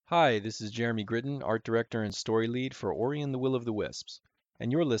Hi, this is Jeremy Gritton, art director and story lead for Ori and the Will of the Wisps, and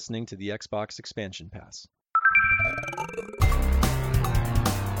you're listening to the Xbox Expansion Pass.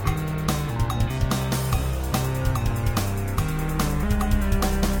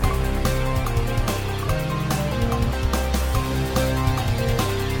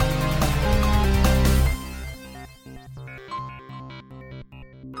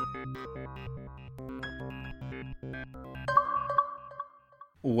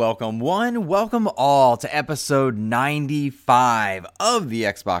 Welcome one, welcome all to episode 95 of the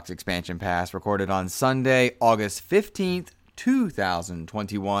Xbox Expansion Pass, recorded on Sunday, August 15th,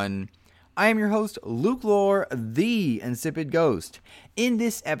 2021. I am your host, Luke Lore, the Insipid Ghost. In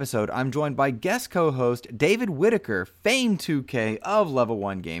this episode, I'm joined by guest co-host David Whitaker, famed 2K of Level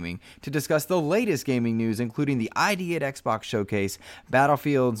 1 Gaming, to discuss the latest gaming news, including the ID at Xbox Showcase,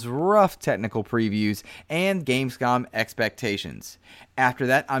 Battlefield's rough technical previews, and Gamescom expectations. After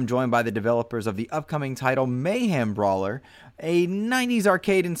that, I'm joined by the developers of the upcoming title Mayhem Brawler, a 90s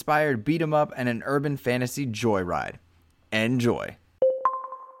arcade-inspired beat-em-up and an urban fantasy joyride. Enjoy.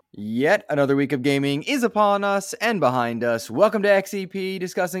 Yet another week of gaming is upon us and behind us. Welcome to XEP,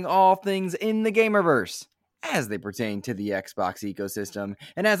 discussing all things in the Gamerverse as they pertain to the Xbox ecosystem.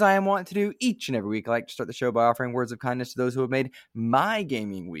 And as I am wont to do each and every week, I like to start the show by offering words of kindness to those who have made my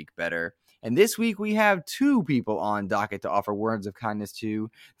gaming week better. And this week we have two people on docket to offer words of kindness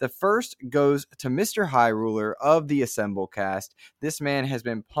to. The first goes to Mr. High Ruler of the Assemble cast. This man has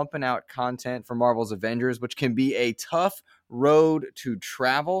been pumping out content for Marvel's Avengers, which can be a tough road to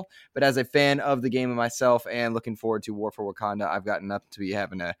travel, but as a fan of the game myself and looking forward to War for Wakanda, I've gotten up to be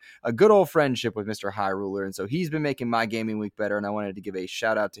having a good old friendship with Mr. High Ruler, and so he's been making my gaming week better, and I wanted to give a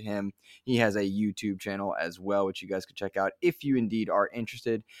shout out to him. He has a YouTube channel as well, which you guys could check out if you indeed are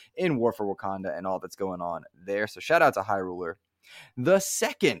interested in War for Wakanda and all that's going on there. So shout out to High Ruler. The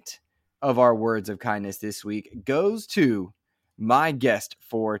second of our words of kindness this week goes to my guest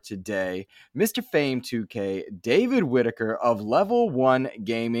for today, Mr. Fame 2K, David Whitaker of Level 1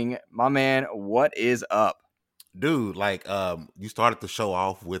 Gaming. My man, what is up? Dude, you started the show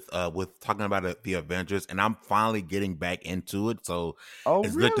off with talking about the Avengers, and I'm finally getting back into it. So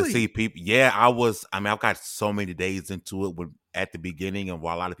it's really? good to see people. Yeah, I've got so many days into it at the beginning, and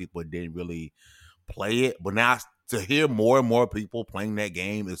while a lot of people didn't really play it, but now to hear more and more people playing that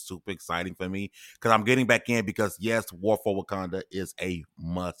game is super exciting for me because I'm getting back in. Because yes, War for Wakanda is a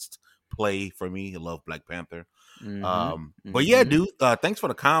must play for me. I love Black Panther. But yeah, dude, thanks for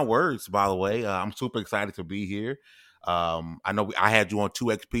the kind words, by the way. I'm super excited to be here. I know I had you on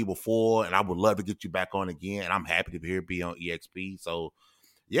 2XP before, and I would love to get you back on again, and I'm happy to be on EXP. So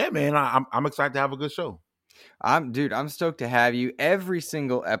yeah, man, I'm excited to have a good show. I'm stoked to have you. Every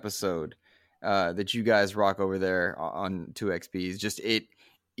single episode that you guys rock over there on 2XP is just it.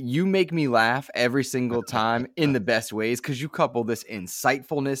 You make me laugh every single time in the best ways because you couple this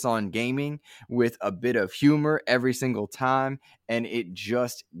insightfulness on gaming with a bit of humor every single time, and it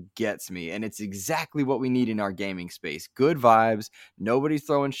just gets me. And it's exactly what we need in our gaming space. Good vibes. Nobody's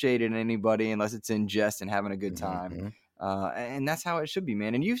throwing shade at anybody unless it's in jest and having a good time. Mm-hmm. And that's how it should be,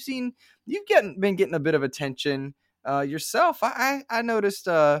 man. And you've been getting a bit of attention yourself. I noticed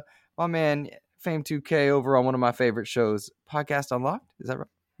my man Fame 2K over on one of my favorite shows, Podcast Unlocked. Is that right?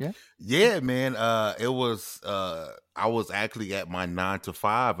 Yeah, man. It was I was actually at my 9 to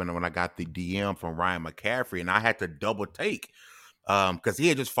 5, and when I got the DM from Ryan McCaffrey, and I had to double take because he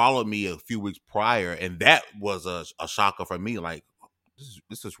had just followed me a few weeks prior, and that was a shocker for me. Like,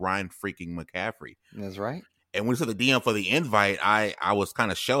 this is Ryan freaking McCaffrey. That's right. And when he said the DM for the invite, I was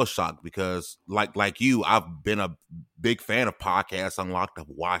kind of shell shocked because like you, I've been a big fan of Podcast Unlocked. I've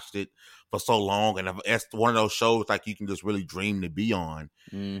watched it for so long, and it's one of those shows like you can just really dream to be on.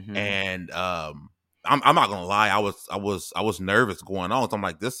 Mm-hmm. And I'm not gonna lie, I was nervous going on. So I'm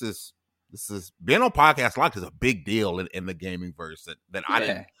like, this is being on Podcast Unlocked is a big deal in the gaming verse that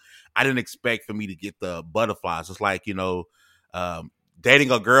I didn't expect for me to get the butterflies. It's like,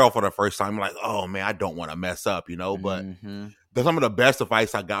 dating a girl for the first time, I'm like, oh man, I don't want to mess up, but some of the best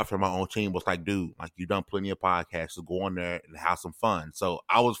advice I got from my own team was like, dude, like, you've done plenty of podcasts, so go on there and have some fun. So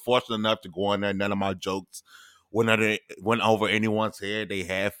I was fortunate enough to go on there. None of my jokes went over anyone's head. They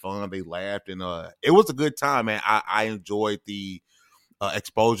had fun, they laughed, and it was a good time, man. I enjoyed the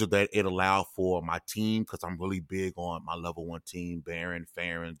exposure that it allowed for my team because I'm really big on my level 1 team, Baron,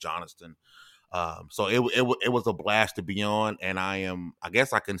 Farron, Jonathan. So it was a blast to be on, and I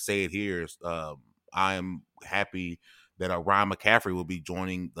guess I can say it here. I am happy that Ryan McCaffrey will be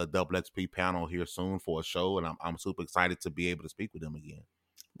joining the Double XP panel here soon for a show, and I'm super excited to be able to speak with him again.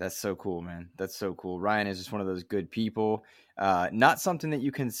 That's so cool, man. That's so cool. Ryan is just one of those good people. Not something that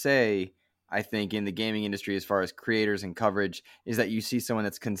you can say, I think, in the gaming industry as far as creators and coverage, is that you see someone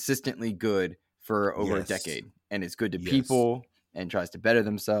that's consistently good for over a Yes. decade and is good to Yes. people and tries to better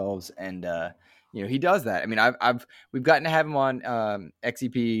themselves. And, he does that. I mean, we've gotten to have him on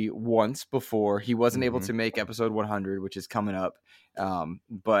XEP once before. He wasn't able to make episode 100, which is coming up.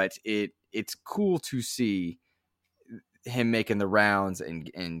 But it's cool to see him making the rounds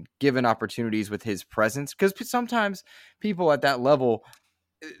and given opportunities with his presence, because sometimes people at that level,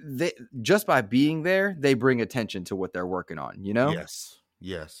 they just by being there, they bring attention to what they're working on,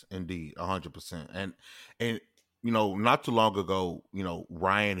 Yes, indeed, 100%. And not too long ago,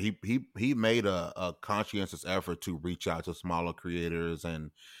 Ryan, he made a conscientious effort to reach out to smaller creators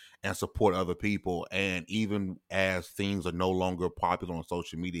and support other people. And even as things are no longer popular on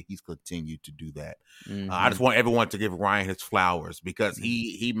social media, he's continued to do that. I just want everyone to give Ryan his flowers, because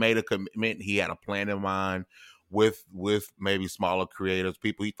he made a commitment. He had a plan in mind with maybe smaller creators,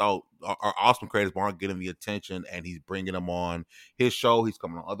 people he thought are awesome creators but aren't getting the attention, and he's bringing them on his show. He's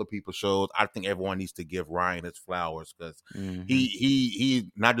coming on other people's shows. I think everyone needs to give Ryan his flowers, because he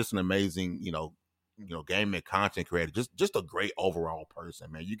not just an amazing gaming content creator, just a great overall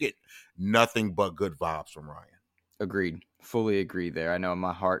person, man. You get nothing but good vibes from Ryan. Agreed. Fully agree there. I know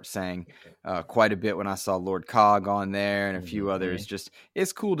my heart sang quite a bit when I saw Lord Cog on there and a few others. Just,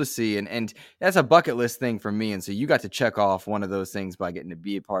 it's cool to see. And that's a bucket list thing for me. And so you got to check off one of those things by getting to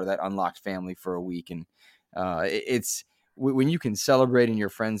be a part of that Unlocked family for a week. And it's when you can celebrate in your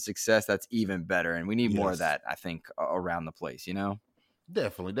friend's success, that's even better. And we need more of that, I think, around the place,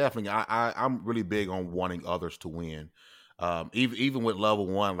 Definitely. I'm really big on wanting others to win. Even with level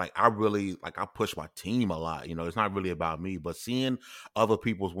 1, I push my team a lot. It's not really about me, but seeing other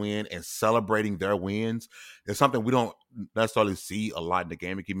people's win and celebrating their wins is something we don't necessarily see a lot in the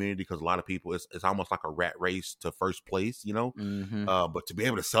gaming community, because a lot of people, it's almost like a rat race to first place, but to be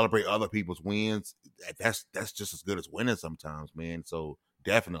able to celebrate other people's wins, that's just as good as winning sometimes, man. So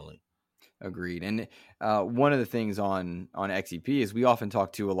definitely. Agreed. And one of the things on XEP is we often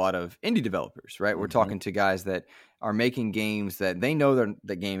talk to a lot of indie developers, right? We're talking to guys that are making games that they know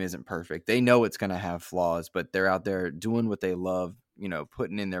the game isn't perfect. They know it's going to have flaws, but they're out there doing what they love,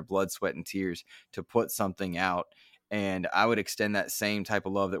 putting in their blood, sweat, and tears to put something out. And I would extend that same type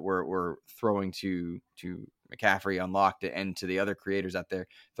of love that we're throwing to McCaffrey Unlocked and to the other creators out there,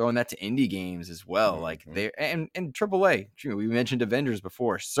 throwing that to indie games as well. Like they and AAA. We mentioned Avengers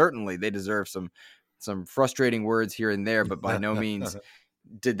before. Certainly they deserve some frustrating words here and there, but by no means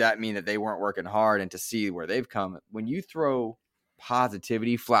did that mean that they weren't working hard. And to see where they've come, when you throw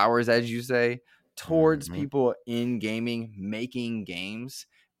positivity, flowers, as you say, towards people in gaming, making games,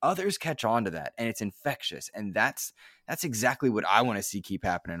 others catch on to that, and it's infectious. And that's exactly what I want to see keep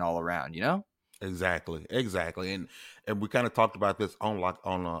happening all around, Exactly. And we kind of talked about this on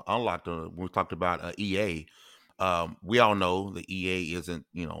Unlocked when we talked about EA. We all know the EA isn't,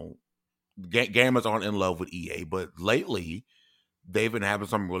 gamers aren't in love with EA, but lately they've been having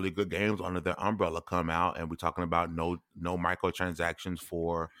some really good games under their umbrella come out, and we're talking about no microtransactions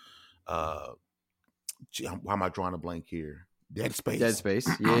for why am I drawing a blank here? Dead Space.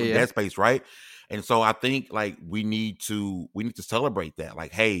 Yeah. Dead Space, right? And so I think we need to celebrate that.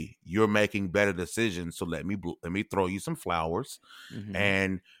 Like, hey, you're making better decisions, so let me throw you some flowers,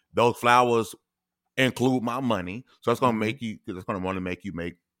 and those flowers include my money. So it's going to want to make you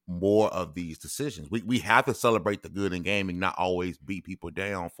make more of these decisions. We have to celebrate the good in gaming, not always beat people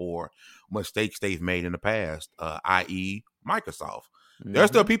down for mistakes they've made in the past, i.e. Microsoft. There's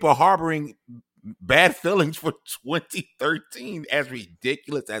still people harboring bad feelings for 2013, as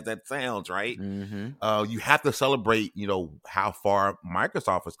ridiculous as that sounds, right? You have to celebrate, how far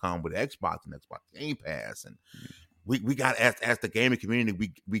Microsoft has come with Xbox and Xbox Game Pass, and we got, as the gaming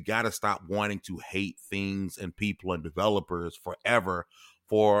community, we got to stop wanting to hate things and people and developers forever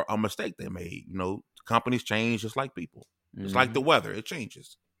for a mistake they made. Companies change just like people. It's like the weather; it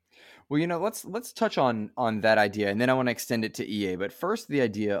changes. Well, let's touch on that idea, and then I want to extend it to EA. But first, the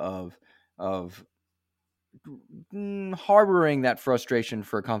idea of harboring that frustration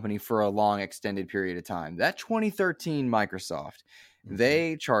for a company for a long extended period of time. That 2013 Microsoft,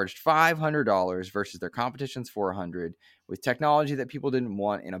 they charged $500 versus their competition's $400 with technology that people didn't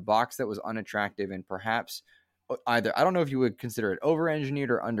want in a box that was unattractive, and perhaps either, I don't know if you would consider it over-engineered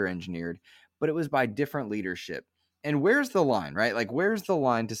or under-engineered, but it was by different leadership. And where's the line, right? Like, where's the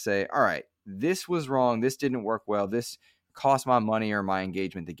line to say, all right, this was wrong, this didn't work well, this cost my money or my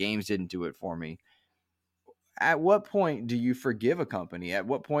engagement, the games didn't do it for me. at what point do you forgive a company? At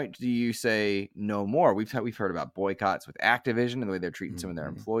what point do you say no more? We've heard about boycotts with Activision and the way they're treating some of their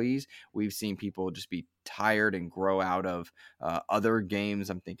employees. We've seen people just be tired and grow out of other games.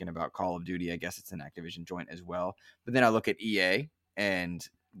 I'm thinking about Call of Duty. I guess it's an Activision joint as well. But then I look at EA and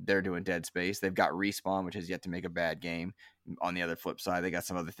they're doing Dead Space. They've got Respawn, which has yet to make a bad game. On the other flip side, they got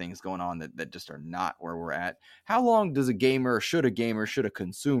some other things going on that just are not where we're at. How long does should a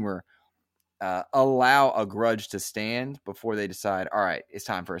consumer allow a grudge to stand before they decide, all right, it's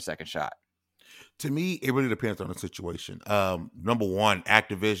time for a second shot? To me, it really depends on the situation. Number one,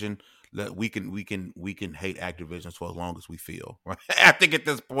 Activision. We can hate Activision for as long as we feel. Right? I think at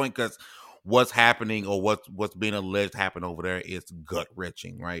this point, because what's happening or what's being alleged happened over there is gut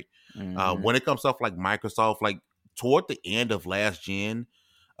wrenching, right? Mm-hmm. When it comes to stuff like Microsoft, like toward the end of last gen,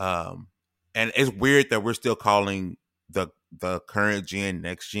 and it's weird that we're still calling the current gen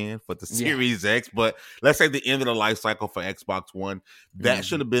next gen for the Series X, but let's say the end of the life cycle for Xbox One, that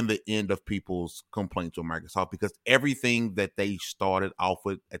should have been the end of people's complaints with Microsoft, because everything that they started off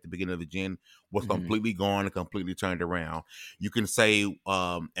with at the beginning of the gen was completely gone and completely turned around. You can say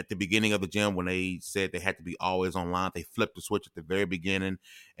at the beginning of the gen, when they said they had to be always online, they flipped the switch at the very beginning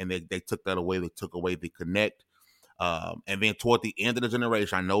and they took that away. They took away the Kinect. And then toward the end of the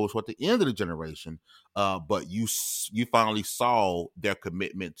generation, I know it's toward the end of the generation, but you finally saw their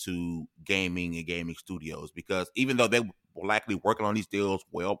commitment to gaming and gaming studios, because even though they were likely working on these deals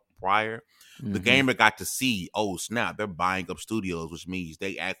well prior, the gamer got to see, oh snap, they're buying up studios, which means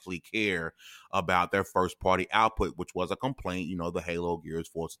they actually care about their first party output, which was a complaint, the Halo, Gears,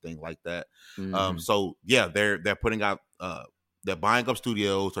 Forza, thing like that. So yeah, they're putting out. They're buying up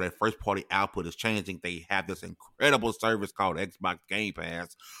studios, so their first party output is changing. They have this incredible service called Xbox Game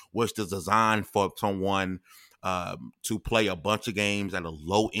Pass, which is designed for someone to play a bunch of games at a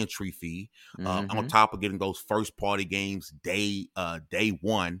low entry fee, on top of getting those first party games day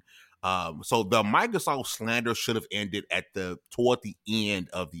one. So the Microsoft slander should have ended toward the end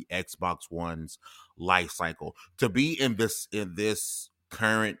of the Xbox One's life cycle. To be in this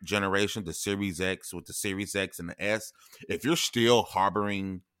current generation, the Series X, with the Series X and the S, if you're still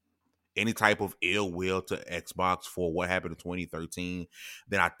harboring any type of ill will to Xbox for what happened in 2013,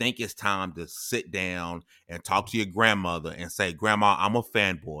 then I think it's time to sit down and talk to your grandmother and say, Grandma, I'm a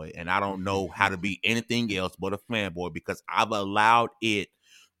fanboy and I don't know how to be anything else but a fanboy, because I've allowed it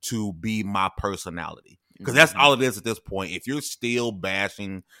to be my personality. Because that's all it is at this point. If you're still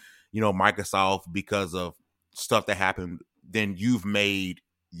bashing, Microsoft because of stuff that happened, then you've made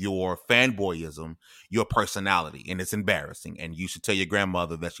your fanboyism your personality, and it's embarrassing. And you should tell your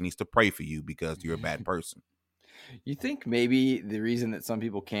grandmother that she needs to pray for you because you're a bad person. You think maybe the reason that some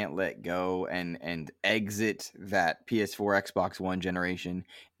people can't let go and exit that PS4, Xbox One generation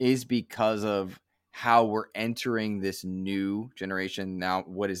is because of how we're entering this new generation now,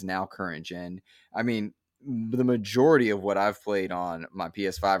 what is now current gen? I mean, the majority of what I've played on my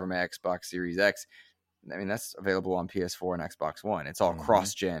PS5 or my Xbox Series X, I mean, that's available on PS4 and Xbox One. It's all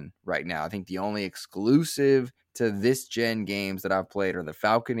cross-gen right now. I think the only exclusive to this gen games that I've played are the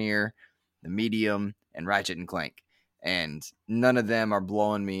Falconeer, the Medium, and Ratchet and Clank. And none of them are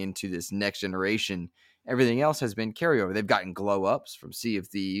blowing me into this next generation. Everything else has been carryover. They've gotten glow-ups from Sea of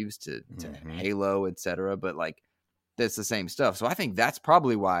Thieves to Halo, etc. But, that's the same stuff. So I think that's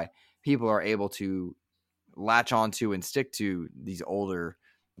probably why people are able to latch onto and stick to these older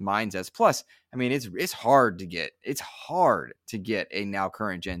mindsets. Plus, I mean, it's hard to get a now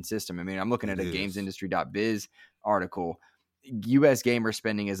current gen system. I mean, I'm looking at a gamesindustry.biz article. US gamer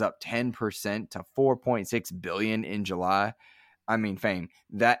spending is up 10% to $4.6 billion in July. I mean, Fame,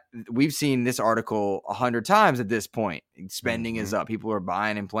 that we've seen this article 100 times at this point. Spending is up. People are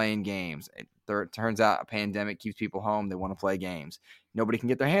buying and playing games. It turns out a pandemic keeps people home. They want to play games. Nobody can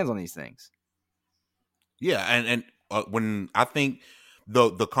get their hands on these things. Yeah, and when I think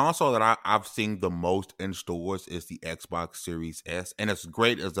the console that I've seen the most in stores is the Xbox Series S, and as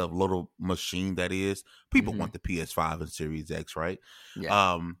great as a little machine that is, people want the PS5 and Series X, right?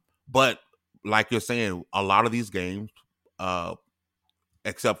 Yeah. But like you're saying, a lot of these games,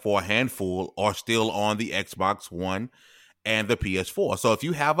 except for a handful, are still on the Xbox One and the PS4. So if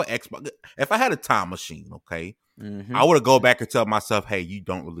you have an Xbox, if I had a time machine, okay, I would go back and tell myself, hey, you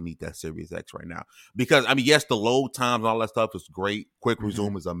don't really need that Series X right now. Because, I mean, yes, the load times and all that stuff is great. Quick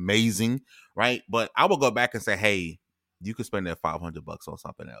resume is amazing, right? But I would go back and say, hey, you could spend that $500 on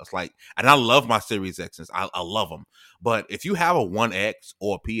something else. And I love my Series X's. I love them. But if you have a 1X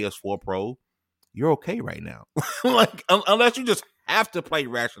or a PS4 Pro, you're okay right now. Unless you just have to play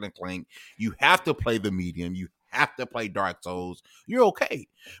Ratchet and Clank, you have to play the Medium, you have to play Dark Souls, you're okay.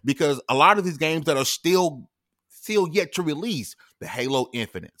 Because a lot of these games that are still still yet to release the Halo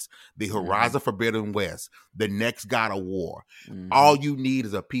Infinites, the Horizon Forbidden West, the next God of War. All you need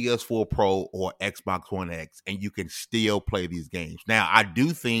is a PS4 Pro or Xbox One X, and you can still play these games. Now, I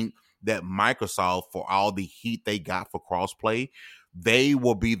do think that Microsoft, for all the heat they got for crossplay, they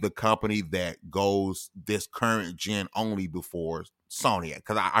will be the company that goes this current gen only before Sony,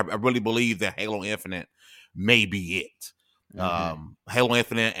 because I really believe that Halo Infinite may be it. Halo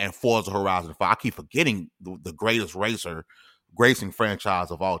Infinite and Forza Horizon 5. I keep forgetting the greatest racing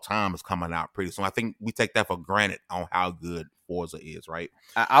franchise of all time is coming out pretty soon. I think we take that for granted on how good Forza is, right?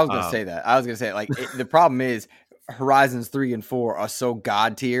 I was going to say that. I was going to say, like, the problem is Horizons 3 and 4 are so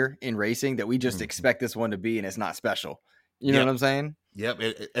god tier in racing that we just expect this one to be, and it's not special. You know what I'm saying? Yep.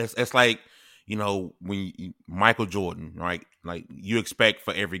 It's like, when Michael Jordan, right? Like, you expect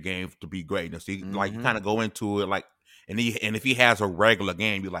for every game to be greatness. So you kind of go into it like, and if he has a regular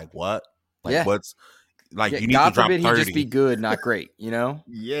game, you're like, what? Like, what's like? You need God to drop 30. Forbid he just be good, not great.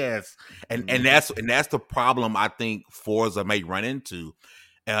 Yes, and that's the problem I think Forza may run into,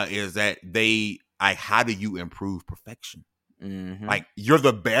 is that how do you improve perfection? Like, you're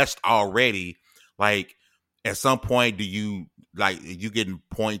the best already. Like, at some point, do you getting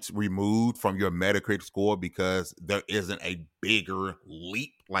points removed from your Metacritic score because there isn't a bigger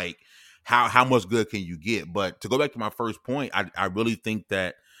leap? Like, how much good can you get? But to go back to my first point, I really think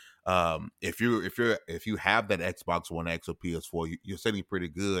that if you have that Xbox One X or PS4, you're sitting pretty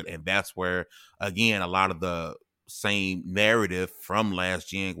good, and that's where, again, a lot of the same narrative from last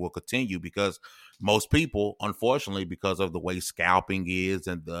gen will continue, because most people, unfortunately, because of the way scalping is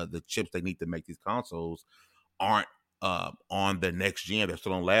and the chips they need to make these consoles, aren't on the next gen. They're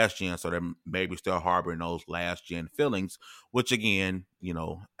still on last gen, so they're maybe still harboring those last gen feelings, which, again,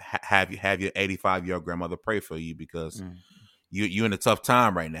 have your 85-year-old grandmother pray for you, because you're in a tough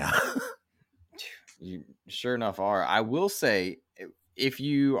time right now. You sure enough are. I will say, if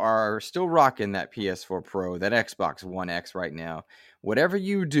you are still rocking that PS4 Pro, that Xbox One X right now, whatever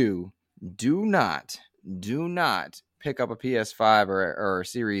you do not pick up a PS5 or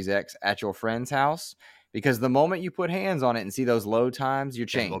Series X at your friend's house, because the moment you put hands on it and see those load times, you're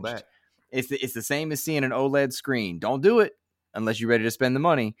changed. Go back. It's the same as seeing an OLED screen. Don't do it unless you're ready to spend the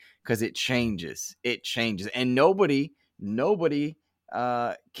money, because it changes. It changes, and nobody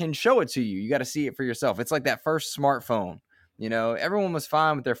can show it to you. You got to see it for yourself. It's like that first smartphone. Everyone was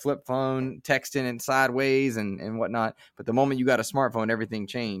fine with their flip phone, texting it sideways and whatnot. But the moment you got a smartphone, everything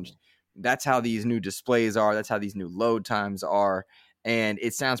changed. That's how these new displays are. That's how these new load times are. And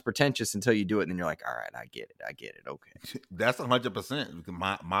it sounds pretentious until you do it, and then you're like, all right, I get it. Okay. That's 100%.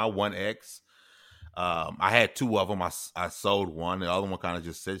 My One X, I had two of them. I sold one. The other one kind of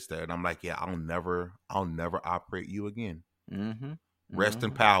just sits there, and I'm like, yeah, I'll never operate you again. Rest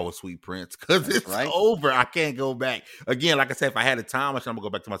in power, sweet prince, because it's over. I can't go back. Again, like I said, if I had a time machine, I'm gonna go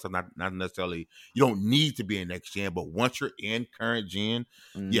back to myself. Not necessarily. You don't need to be in next gen, but once you're in current gen,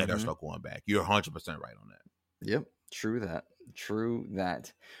 there's no going back. You're 100% right on that. Yep, true that.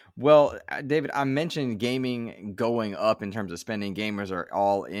 Well, David, I mentioned gaming going up in terms of spending. Gamers are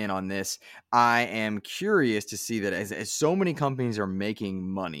all in on this. I am curious to see that as so many companies are making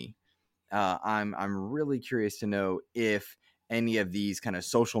money. I'm really curious to know if any of these kind of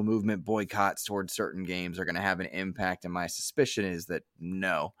social movement boycotts towards certain games are going to have an impact. And my suspicion is that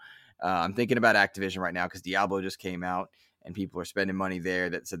no. I'm thinking about Activision right now because Diablo just came out and people are spending money there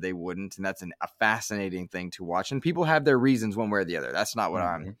that said they wouldn't. And that's a fascinating thing to watch. And people have their reasons one way or the other. That's not what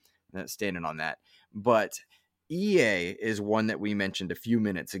I'm standing on that. But EA is one that we mentioned a few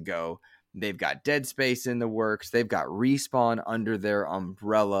minutes ago. They've got Dead Space in the works. They've got Respawn under their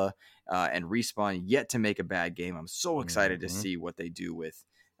umbrella, and Respawn yet to make a bad game. I'm so excited to see what they do with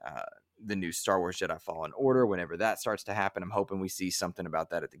the new Star Wars Jedi Fallen Order. Whenever that starts to happen, I'm hoping we see something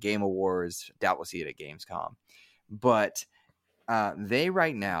about that at the Game Awards. Doubt we'll see it at Gamescom. But they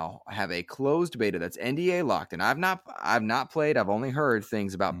right now have a closed beta that's NDA locked, and I've not played. I've only heard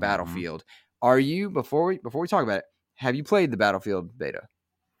things about Battlefield. Are you, before we talk about it, have you played the Battlefield beta?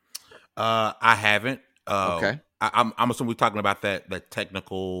 I haven't. Okay. I'm assuming we're talking about the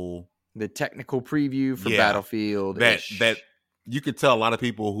technical preview for Battlefield. That you could tell a lot of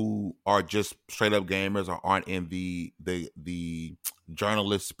people who are just straight up gamers or aren't in the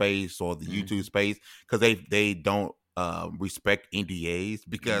journalist space or the YouTube space, because they don't respect NDAs,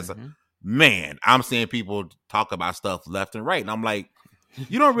 because man, I'm seeing people talk about stuff left and right, and I'm like,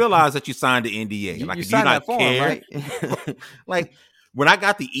 you don't realize that you signed the NDA. You do you signed not that form, care? right? Like, when I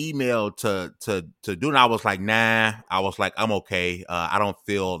got the email to do it, I was like, nah. I was like, I'm okay. I don't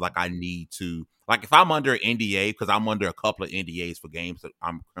feel like I need to Like if I'm under an NDA, because I'm under a couple of NDAs for games that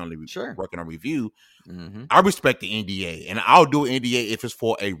I'm currently working on review, I respect the NDA, and I'll do an NDA if it's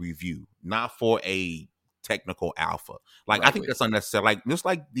for a review, not for a technical alpha. Like I think that's unnecessary. Like just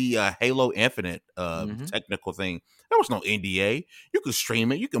like the Halo Infinite technical thing, there was no NDA. You can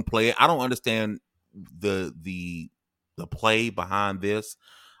stream it, you can play it. I don't understand the play behind this.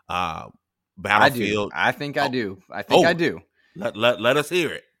 Battlefield. I think I do. I do. Let us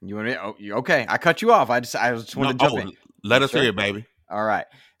hear it. You want me? Oh, okay. I cut you off. I just want to jump in. Let us hear it, baby. All right.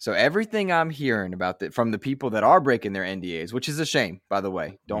 So everything I'm hearing about from the people that are breaking their NDAs, which is a shame, by the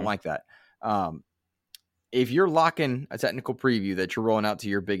way, don't like that. If you're locking a technical preview that you're rolling out to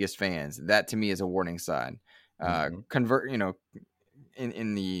your biggest fans, that to me is a warning sign. Convert,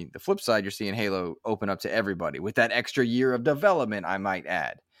 in the flip side, you're seeing Halo open up to everybody with that extra year of development, I might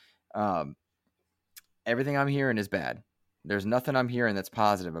add. Everything I'm hearing is bad. There's nothing I'm hearing that's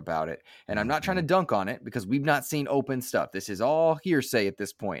positive about it. And I'm not trying to dunk on it because we've not seen open stuff. This is all hearsay at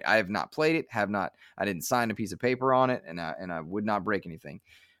this point. I have not played it, I didn't sign a piece of paper on it, and I would not break anything.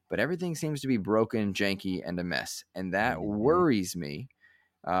 But everything seems to be broken, janky, and a mess. And that worries me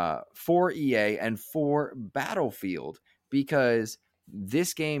for EA and for Battlefield, because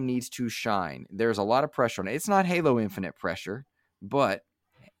this game needs to shine. There's a lot of pressure on it. It's not Halo Infinite pressure, but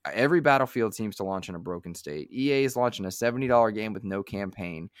every Battlefield seems to launch in a broken state. EA is launching a $70 game with no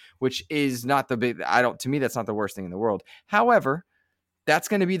campaign, which is not the big, to me, that's not the worst thing in the world. However, that's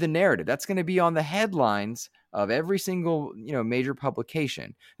going to be the narrative. That's going to be on the headlines of every single, major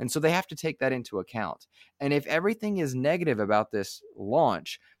publication. And so they have to take that into account. And if everything is negative about this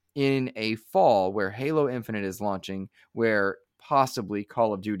launch in a fall where Halo Infinite is launching, where possibly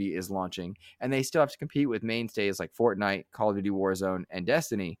Call of Duty is launching, and they still have to compete with mainstays like Fortnite, Call of Duty Warzone, and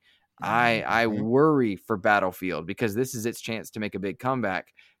Destiny, I worry for Battlefield, because this is its chance to make a big comeback,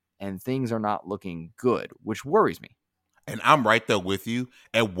 and things are not looking good, which worries me. And I'm right there with you.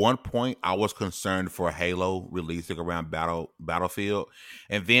 At one point, I was concerned for Halo releasing around Battlefield,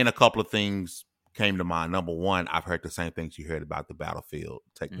 and then a couple of things came to mind. Number one, I've heard the same things you heard about the Battlefield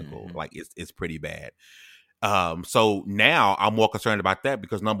technical. Like it's pretty bad. So now I'm more concerned about that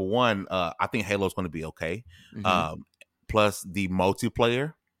because number one, I think Halo's going to be okay. Plus the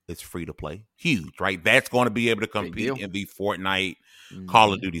multiplayer is free to play. Huge, right? That's going to be able to compete in the Fortnite,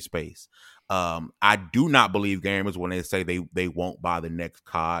 Call of Duty space. I do not believe gamers when they say they won't buy the next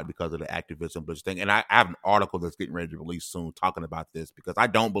COD because of the Activision Blizzard thing. And I have an article that's getting ready to release soon talking about this, because I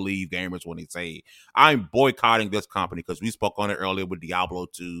don't believe gamers when they say I'm boycotting this company, because we spoke on it earlier with Diablo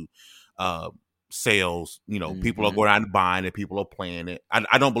 2 sales. People are going out and buying it, people are playing it.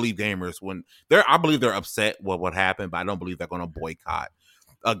 I don't believe gamers I believe they're upset with what happened, but I don't believe they're going to boycott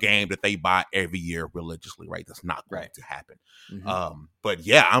a game that they buy every year religiously, right? That's not going to happen. But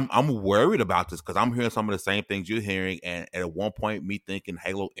yeah, I'm worried about this because I'm hearing some of the same things you're hearing, and at one point me thinking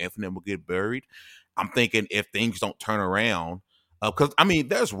Halo Infinite will get buried. I'm thinking if things don't turn around, because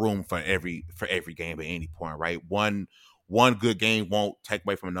there's room for every game at any point, right? One good game won't take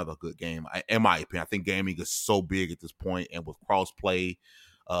away from another good game. In my opinion, I think gaming is so big at this point, and with cross-play,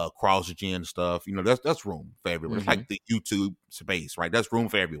 cross-gen stuff, that's room for everyone. It's like the YouTube space, right? That's room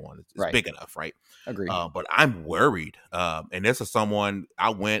for everyone. It's big enough, right? Agreed. But I'm worried, and this is someone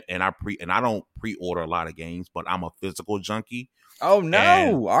I went and I don't pre-order a lot of games, but I'm a physical junkie. Oh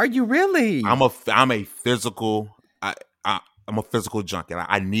no, are you really? I'm a physical. I'm a physical junkie.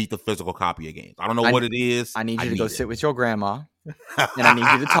 I need the physical copy of games. I don't know what it is. I need you to go sit with your grandma, and I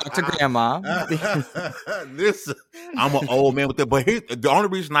need you to talk to grandma. I'm an old man with it, but the only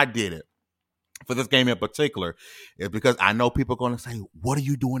reason I did it for this game in particular is because I know people are going to say, "What are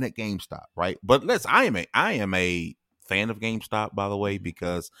you doing at GameStop?" Right? But listen, I am a fan of GameStop, by the way,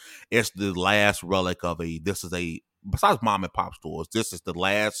 because it's the last relic of besides mom and pop stores, this is the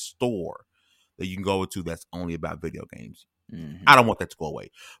last store that you can go to that's only about video games. I don't want that to go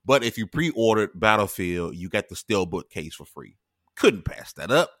away. But if you pre-ordered Battlefield, you got the Steelbook case for free. Couldn't pass that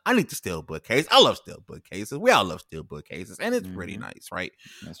up. I need the Steelbook case. I love Steelbook cases. We all love Steelbook cases, and it's pretty nice, right?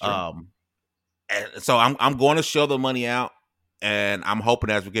 That's true. And so I'm going to shell the money out, and I'm hoping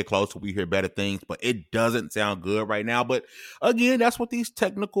as we get closer, we hear better things. But it doesn't sound good right now. But again, that's what these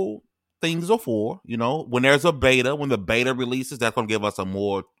technical things are for. When there's a beta, when the beta releases, that's going to give us a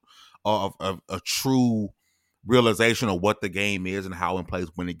more of a true realization of what the game is and how it plays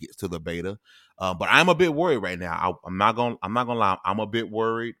when it gets to the beta. But I'm a bit worried right now. I'm not gonna lie. I'm a bit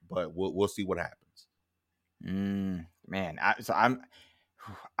worried, but we'll see what happens. Man,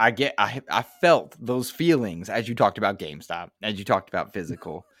 I felt those feelings as you talked about GameStop, as you talked about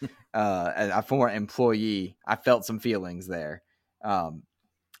physical. As a former employee, I felt some feelings there.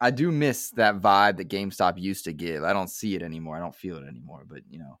 I do miss that vibe that GameStop used to give. I don't see it anymore. I don't feel it anymore. But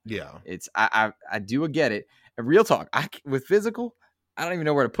Yeah. it's I do get it. And real talk, with physical, I don't even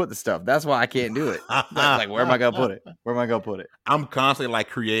know where to put the stuff. That's why I can't do it. Like, where am I gonna put it? Where am I gonna put it? I'm constantly like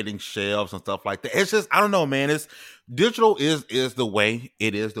creating shelves and stuff like that. It's just, I don't know, man. It's digital is the way.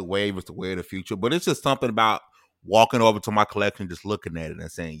 It is the wave. It's the way of the future. But it's just something about walking over to my collection, just looking at it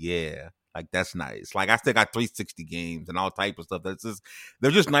and saying, yeah, like that's nice. Like I still got 360 games and all type of stuff.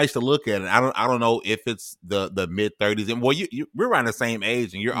 They're just nice to look at. And I don't know if it's the mid 30s. And well, we're around the same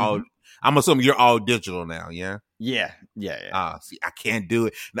age, and you're all. I'm assuming you're all digital now, yeah. Yeah. See, I can't do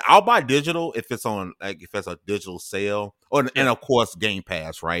it. Now, I'll buy digital if it's on, like, if it's a digital sale, and of course Game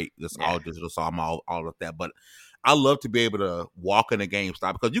Pass, right? It's all digital, so I'm all of that. But I love to be able to walk in a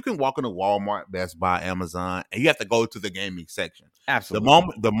GameStop, because you can walk into Walmart, Best Buy, Amazon, and you have to go to the gaming section.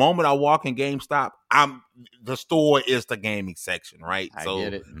 Absolutely. The moment I walk in GameStop, the store is the gaming section, right? I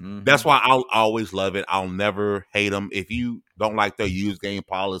get it. That's why I'll always love it. I'll never hate them. If you don't like their used game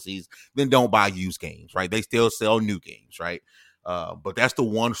policies, then don't buy used games, right? They still sell new games, right? But that's the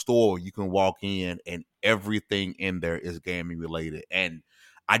one store you can walk in and everything in there is gaming related. And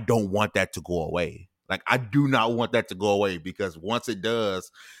I don't want that to go away. Like, I do not want that to go away, because once it does,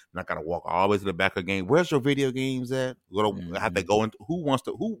 I'm not gonna walk all the way to the back of the game. Where's your video games at? I have to go into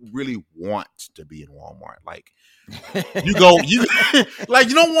who really wants to be in Walmart? Like, you like,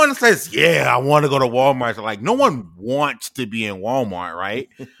 no one says, yeah, I want to go to Walmart. So, like, no one wants to be in Walmart, right?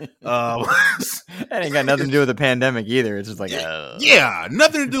 That ain't got nothing to do with the pandemic either. It's just like, yeah,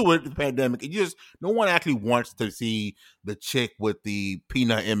 nothing to do with the pandemic. No one actually wants to see the chick with the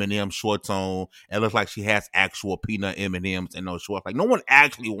peanut M&M shorts on and looks like she has actual peanut M&Ms in those shorts. Like, no one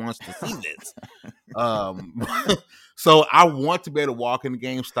actually wants to see this. So I want to be able to walk into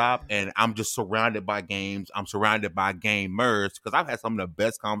GameStop, and I'm just surrounded by games. I'm surrounded by gamers, because I've had some of the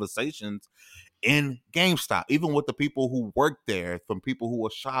best conversations in GameStop, even with the people who work there, from people who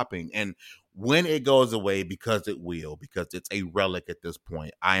are shopping. And when it goes away, because it will, because it's a relic at this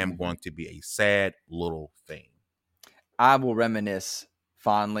point, I am going to be a sad little thing. I will reminisce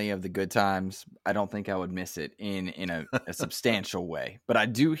fondly of the good times. I don't think I would miss it in a substantial way. But I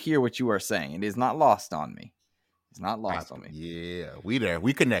do hear what you are saying. It is not lost on me. It's not lost on me. Yeah, we there.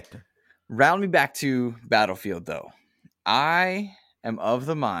 We connecting. Round me back to Battlefield, though. I am of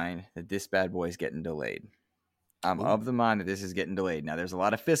the mind that this bad boy is getting delayed. I'm of the mind that this is getting delayed. Now, there's a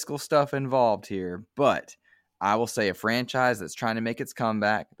lot of fiscal stuff involved here, but I will say a franchise that's trying to make its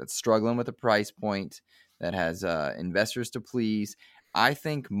comeback, that's struggling with a price point, that has investors to please. I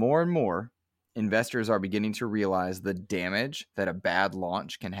think more and more investors are beginning to realize the damage that a bad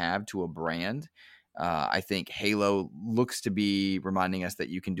launch can have to a brand. I think Halo looks to be reminding us that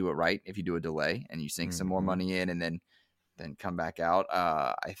you can do it right if you do a delay and you sink some more money in and then come back out.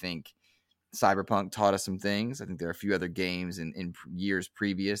 I think Cyberpunk taught us some things. I think there are a few other games in years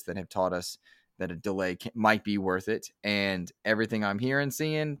previous that have taught us that a delay might be worth it. And everything I'm hearing,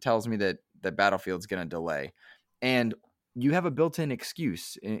 seeing tells me that Battlefield's going to delay. And you have a built-in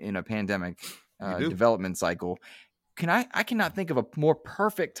excuse in a pandemic development cycle. I cannot think of a more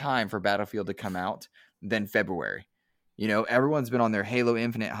perfect time for Battlefield to come out than February. Everyone's been on their Halo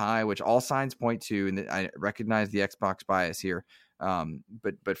Infinite high, which all signs point to, and I recognize the Xbox bias here,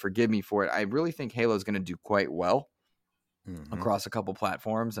 but forgive me for it. I really think Halo is going to do quite well across a couple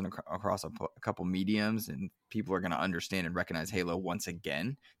platforms and across a couple mediums, and people are going to understand and recognize Halo once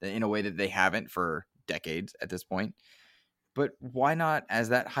again in a way that they haven't for decades at this point. But why not, as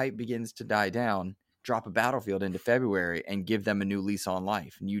that hype begins to die down, drop a Battlefield into February and give them a new lease on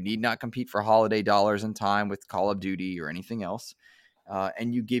life? And you need not compete for holiday dollars and time with Call of Duty or anything else.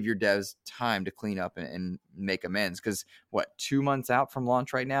 And you give your devs time to clean up and make amends. Because 2 months out from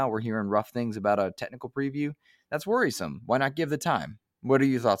launch right now, we're hearing rough things about a technical preview. That's worrisome. Why not give the time? What are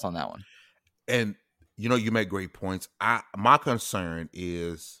your thoughts on that one? And, you make great points. My concern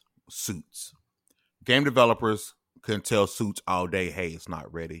is Suits. Game developers can tell Suits all day, hey, it's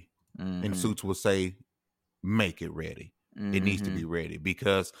not ready. And Suits will say, make it ready. It needs to be ready,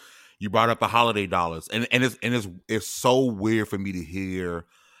 because you brought up the holiday dollars, and it's so weird for me to hear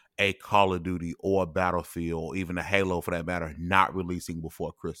a Call of Duty or a Battlefield, or even a Halo for that matter, not releasing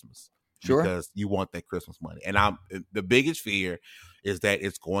before Christmas. Sure. Because you want that Christmas money. And the biggest fear is that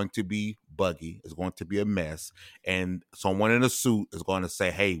it's going to be buggy, it's going to be a mess, and someone in a suit is going to say,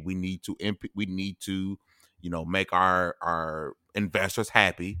 hey, we need to make our investors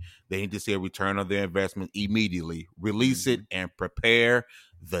happy. They need to see a return on their investment immediately. Release it and prepare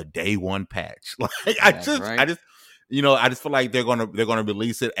the day one patch. I just feel like they're gonna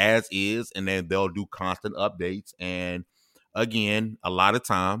release it as is, and then they'll do constant updates. And again, a lot of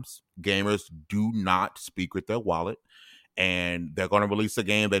times gamers do not speak with their wallet, and they're going to release a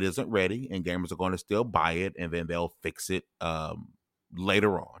game that isn't ready, and gamers are going to still buy it, and then they'll fix it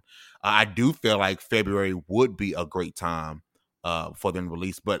later on. I do feel like February would be a great time for them to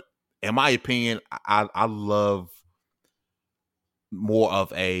release, but in my opinion, I love more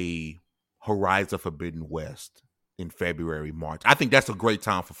of a Horizon Forbidden West in February, March. I think that's a great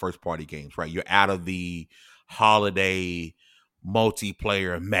time for first party games, right? You're out of the holiday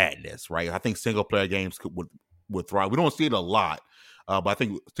multiplayer madness, right? I think single player games would thrive. We don't see it a lot, but I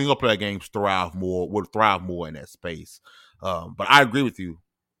think single player games would thrive more in that space. But I agree with you.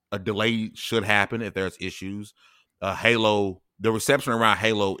 A delay should happen if there's issues. Halo, the reception around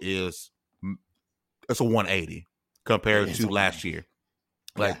Halo it's a 180 compared to last year.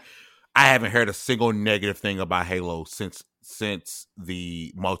 Like, I haven't heard a single negative thing about Halo since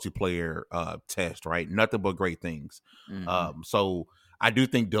the multiplayer test, right? Nothing but great things. Mm-hmm. So I do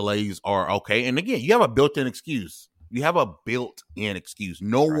think delays are okay. And again, you have a built-in excuse.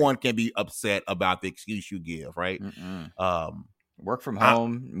 No one can be upset about the excuse you give, right? Work from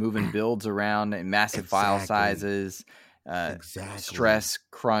home, moving builds around in massive file sizes, stress,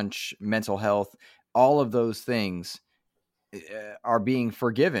 crunch, mental health, all of those things are being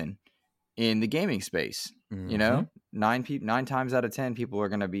forgiven in the gaming space. Mm-hmm. You know, 9 times out of 10 people are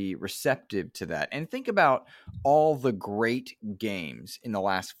going to be receptive to that. And think about all the great games in the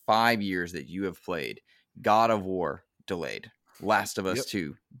last 5 years that you have played. God of War delayed. Last of Us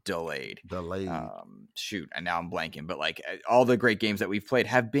 2 delayed. Shoot, and now I'm blanking, but like all the great games that we've played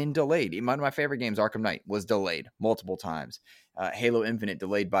have been delayed. One of my favorite games, Arkham Knight, was delayed multiple times. Halo Infinite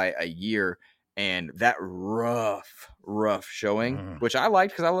delayed by a year. And that rough showing, which I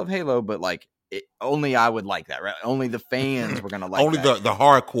liked because I love Halo, but like only I would like that, right? Only the fans were gonna like only that. the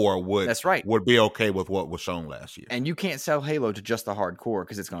hardcore would. That's right. Would be okay with what was shown last year. And you can't sell Halo to just the hardcore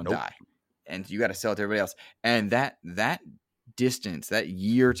because it's gonna die, and you got to sell it to everybody else. And that distance, that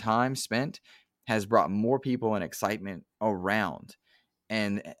year time spent, has brought more people and excitement around.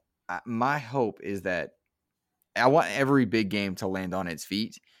 And my hope is that I want every big game to land on its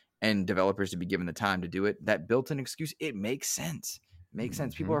feet, and developers to be given the time to do it. That built-in excuse, it makes sense.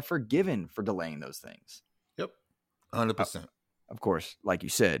 Sense. People are forgiven for delaying those things. Yep, 100%. Of course, like you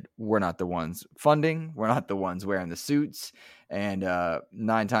said, we're not the ones funding. We're not the ones wearing the suits. And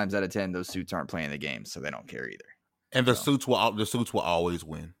 9 times out of 10, those suits aren't playing the game, so they don't care either. And the suits will always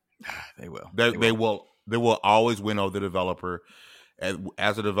win. They will. They will always win over the developer.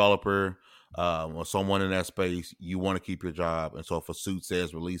 As a developer, or someone in that space, you want to keep your job, and so if a suit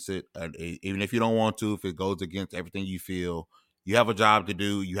says release it, and even if you don't want to, if it goes against everything you feel, you have a job to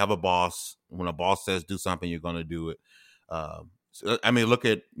do. You have a boss. When a boss says do something, you're going to do it. So, I mean, look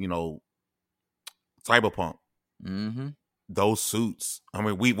at Cyberpunk. Mm-hmm. Those suits. I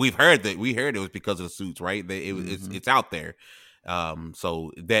mean, we've heard that. We heard it was because of the suits, right? It's out there.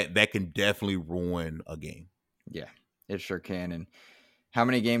 So that can definitely ruin a game. Yeah, it sure can. And how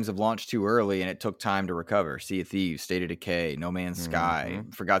many games have launched too early and it took time to recover? Sea of Thieves, State of Decay, No Man's Sky,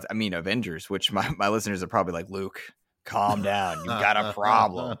 Avengers, which my listeners are probably like, Luke, calm down. You got a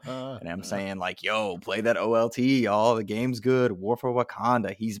problem. And I'm saying like, yo, play that OLT, y'all. The game's good. War for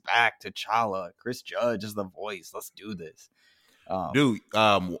Wakanda. He's back. T'Challa. Chris Judge is the voice. Let's do this. Dude,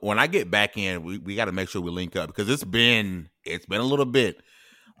 when I get back in, we got to make sure we link up because it's been a little bit.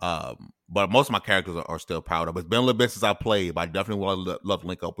 But most of my characters are still powered up. It's been a little bit since I played, but I definitely would love to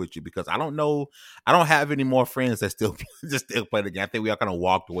link up with you because I don't have any more friends that still play the game. I think we all kind of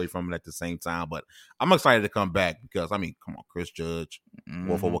walked away from it at the same time, but I'm excited to come back because I mean, come on, Chris Judge,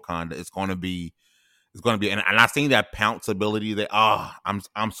 War for Wakanda. It's going to be, and I've seen that pounce ability that,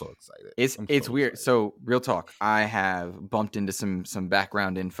 I'm so excited. It's weird. So real talk, I have bumped into some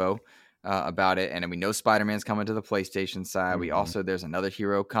background info about it, and we know Spider-Man's coming to the PlayStation side. We also, there's another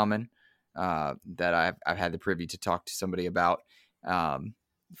hero coming that I've had the privy to talk to somebody about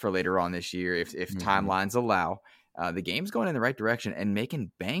for later on this year if timelines allow. The game's going in the right direction and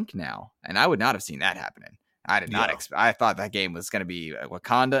making bank now, and I would not have seen that happening. I did not expect. I thought that game was going to be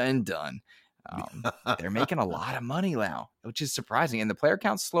Wakanda and done. They're making a lot of money now, which is surprising, and the player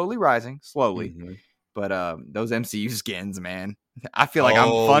count's slowly rising, but those MCU skins, man, I feel like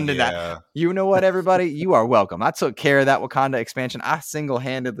I'm funding that. You know what, everybody? You are welcome. I took care of that Wakanda expansion. I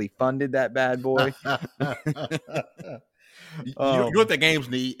single-handedly funded that bad boy. You know what the games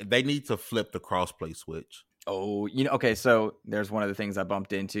need? They need to flip the crossplay switch. Oh, okay, so there's one of the things I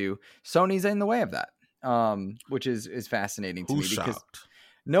bumped into. Sony's in the way of that, which is fascinating to me because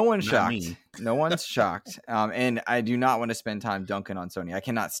No one's Not shocked. me. No one's shocked. And I do not want to spend time dunking on Sony. I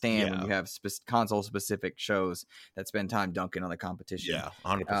cannot stand when you have console-specific shows that spend time dunking on the competition. Yeah,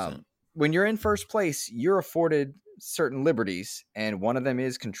 100%. When you're in first place, you're afforded certain liberties, and one of them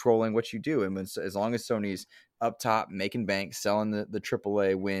is controlling what you do. And as long as Sony's up top, making bank, selling the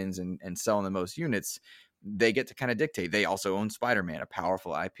AAA wins and selling the most units, they get to kind of dictate. They also own Spider-Man, a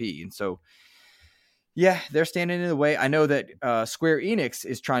powerful IP. And so, yeah, they're standing in the way. I know that Square Enix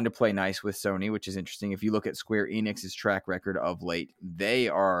is trying to play nice with Sony, which is interesting. If you look at Square Enix's track record of late, they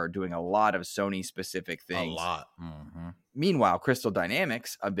are doing a lot of Sony-specific things. A lot. Mm-hmm. Meanwhile, Crystal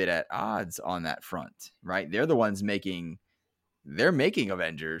Dynamics a bit at odds on that front, right? They're the ones making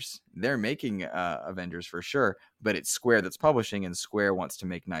Avengers. They're making Avengers for sure, but it's Square that's publishing, and Square wants to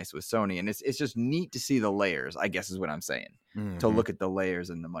make nice with Sony. And it's just neat to see the layers, I guess is what I'm saying, to look at the layers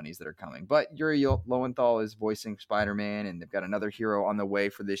and the monies that are coming. But Yuri Lowenthal is voicing Spider-Man, and they've got another hero on the way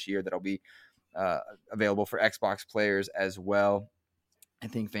for this year that'll be available for Xbox players as well. I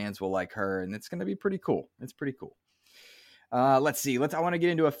think fans will like her, and it's going to be pretty cool. It's pretty cool. Let's see. I want to get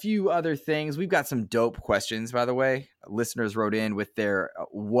into a few other things. We've got some dope questions, by the way. Listeners wrote in with their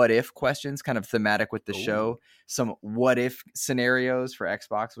what if questions, kind of thematic with the show. Some what if scenarios for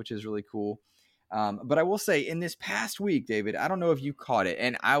Xbox, which is really cool. But I will say, in this past week, David, I don't know if you caught it,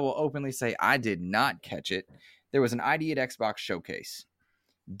 and I will openly say I did not catch it. There was an ID at Xbox showcase.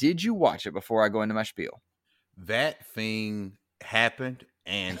 Did you watch it before I go into my spiel? That thing happened,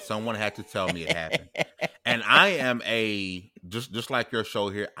 and someone had to tell me it happened. And I am just like your show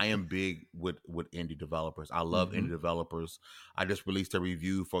here, I am big with indie developers. I love indie developers. I just released a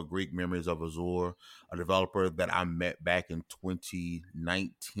review for Greek Memories of Azure, a developer that I met back in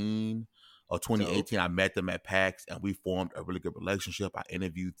 2019 or 2018. I met them at PAX, and we formed a really good relationship. I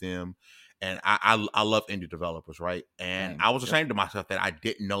interviewed them, and I love indie developers, right? And I was ashamed of myself that I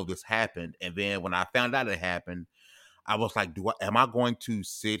didn't know this happened. And then when I found out it happened, I was like, am I going to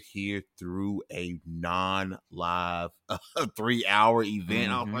sit here through a non-live 3-hour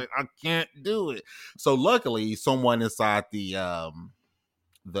event? I was like, I can't do it. So luckily, someone inside the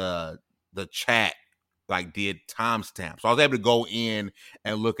chat did timestamps. So I was able to go in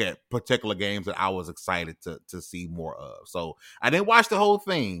and look at particular games that I was excited to see more of. So I didn't watch the whole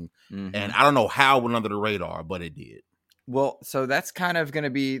thing, and I don't know how it went under the radar, but it did. Well, so that's kind of going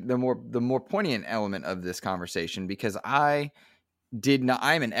to be the more poignant element of this conversation, because I'm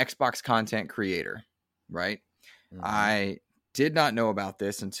an Xbox content creator, right? I did not know about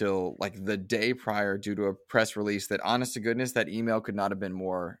this until the day prior, due to a press release that, honest to goodness, that email could not have been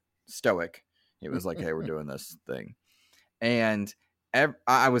more stoic. It was like, hey, we're doing this thing. And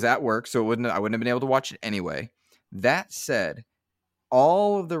I was at work, so I wouldn't have been able to watch it anyway. That said,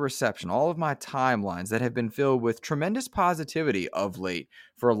 all of the reception, all of my timelines that have been filled with tremendous positivity of late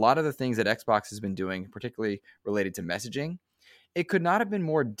for a lot of the things that Xbox has been doing, particularly related to messaging, it could not have been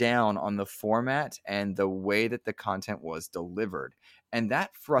more down on the format and the way that the content was delivered. And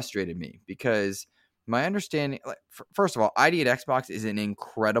that frustrated me, because my understanding, first of all, ID at Xbox is an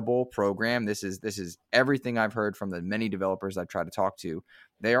incredible program. This is everything I've heard from the many developers I've tried to talk to.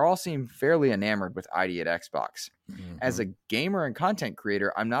 They all seem fairly enamored with ID at Xbox. As a gamer and content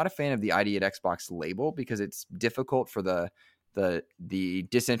creator, I'm not a fan of the ID at Xbox label, because it's difficult for the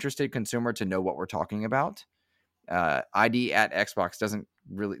disinterested consumer to know what we're talking about. ID at Xbox doesn't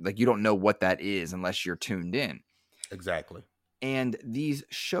really, you don't know what that is unless you're tuned in. Exactly. And these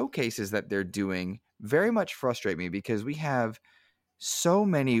showcases that they're doing very much frustrate me, because we have so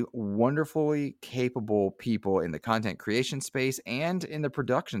many wonderfully capable people in the content creation space and in the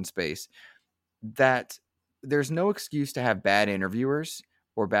production space that there's no excuse to have bad interviewers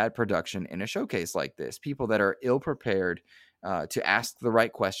or bad production in a showcase like this. People that are ill prepared to ask the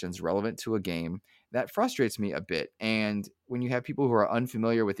right questions relevant to a game. That frustrates me a bit. And when you have people who are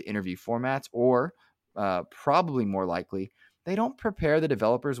unfamiliar with the interview formats, or probably more likely, they don't prepare the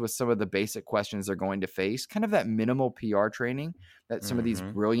developers with some of the basic questions they're going to face, kind of that minimal PR training that some of these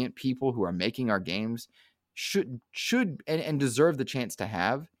brilliant people who are making our games should and deserve the chance to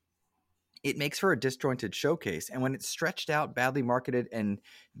have. It makes for a disjointed showcase. And when it's stretched out, badly marketed, and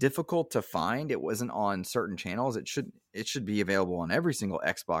difficult to find, it wasn't on certain channels. It should be available on every single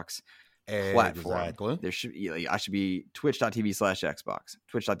Xbox platform. Exactly. I should be twitch.tv/Xbox,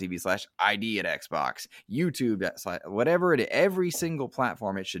 twitch.tv/ID at Xbox, YouTube, whatever it is, every single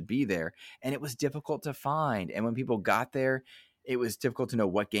platform, it should be there. And it was difficult to find. And when people got there, it was difficult to know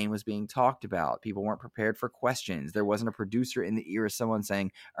what game was being talked about. People weren't prepared for questions. There wasn't a producer in the ear of someone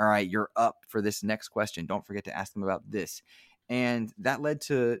saying, all right, you're up for this next question. Don't forget to ask them about this. And that led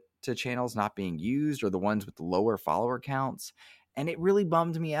to channels not being used, or the ones with lower follower counts. And it really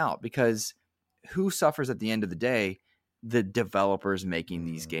bummed me out because who suffers at the end of the day? The developers making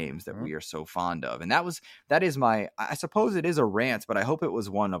these games that we are so fond of. And that is my, I suppose it is a rant, but I hope it was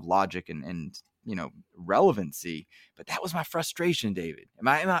one of logic and relevancy. But that was my frustration, David.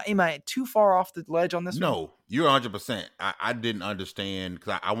 Am I too far off the ledge on this one? No, you're 100%. I didn't understand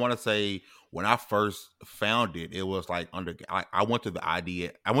because I want to say when I first found it, it was like I went to the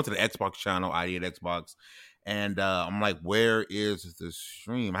Xbox channel, ID at Xbox, and I'm like, where is the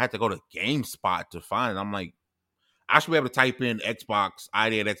stream? I had to go to GameSpot to find it. I'm like, I should be able to type in Xbox,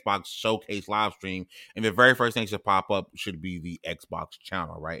 ID at Xbox Showcase live stream, and the very first thing should pop up should be the Xbox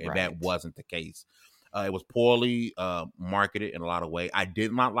channel, right? And that wasn't the case. It was poorly marketed in a lot of ways. I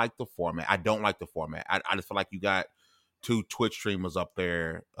did not like the format. I don't like the format. I just feel like you got two Twitch streamers up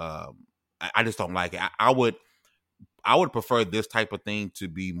there. I just don't like it. I would prefer this type of thing to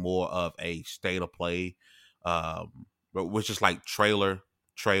be more of a state of play, but which is like trailer.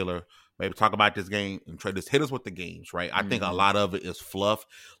 Maybe talk about this game and just hit us with the games, right? I think a lot of it is fluff.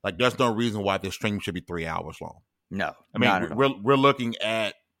 Like, there's no reason why this stream should be 3 hours long. No, I mean, we're looking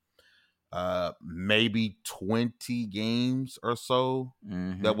at maybe 20 games or so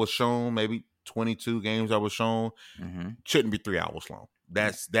that was shown, maybe 22 games that was shown. Shouldn't be 3 hours long.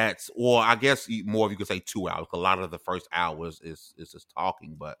 That's or I guess more if you could say 2 hours. A lot of the first hours is just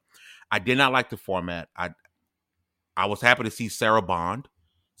talking, but I did not like the format. I was happy to see Sarah Bond.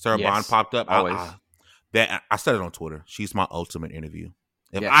 Bond popped up. I said it on Twitter. She's my ultimate interview.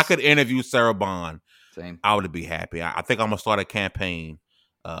 If I could interview Sarah Bond, I would be happy. I think I'm gonna start a campaign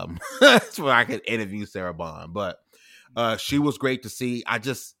so I could interview Sarah Bond. But she was great to see. I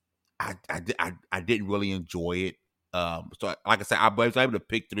didn't really enjoy it. So like I said, I was able to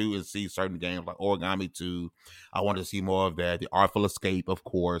pick through and see certain games like Origami 2. I wanted to see more of that. The Artful Escape, of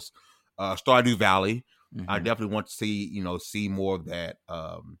course. Stardew Valley. I definitely want to see more of that.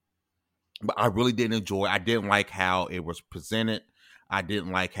 But I really didn't enjoy it. I didn't like how it was presented. I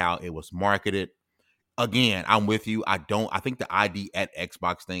didn't like how it was marketed. Again, I'm with you. I think the ID at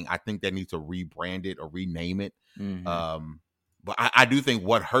Xbox thing, I think they need to rebrand it or rename it. But I do think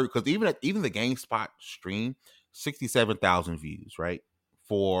what hurt, because even the GameSpot stream, 67,000 views, right?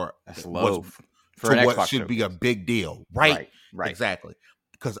 That's low for an what Xbox should be a big deal, right? Exactly.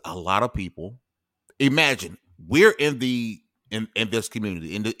 Because a lot of people, imagine we're in this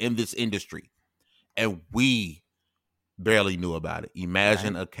community, in this industry, and we barely knew about it.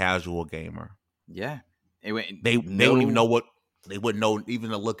 Imagine a casual gamer. Yeah, they don't even know what they wouldn't know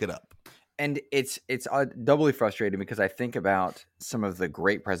even to look it up. And it's doubly frustrating because I think about some of the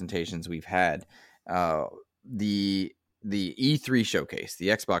great presentations we've had. The E3 showcase, the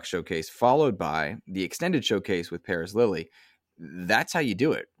Xbox showcase, followed by the extended showcase with Paris Lily. That's how you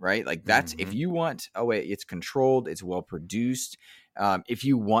do it, right? Like that's if you want. Oh wait, it's controlled, it's well produced. If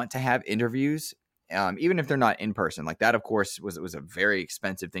you want to have interviews, even if they're not in person, like that, of course, was a very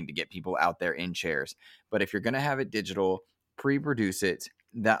expensive thing to get people out there in chairs. But if you're going to have it digital, pre-produce it.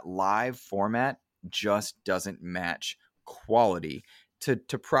 That live format just doesn't match quality to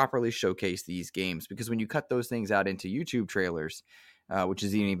properly showcase these games. Because when you cut those things out into YouTube trailers, which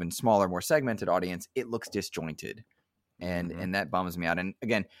is an even smaller, more segmented audience, it looks disjointed. And that bums me out. And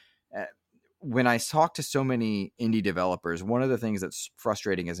again, when I talk to so many indie developers, one of the things that's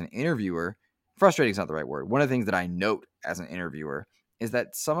frustrating as an interviewer, frustrating is not the right word. One of the things that I note as an interviewer is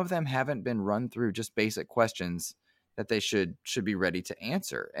that some of them haven't been run through just basic questions that they should be ready to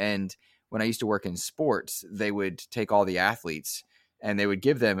answer. And when I used to work in sports, they would take all the athletes and they would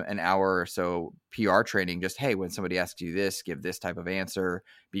give them an hour or so PR training. Just, hey, when somebody asks you this, give this type of answer,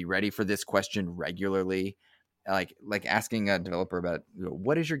 be ready for this question regularly. Like asking a developer about,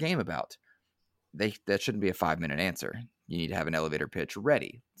 what is your game about? That shouldn't be a 5-minute answer. You need to have an elevator pitch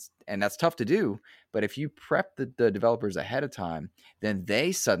ready. And that's tough to do. But if you prep the developers ahead of time, then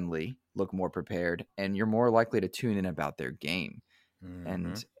they suddenly look more prepared and you're more likely to tune in about their game.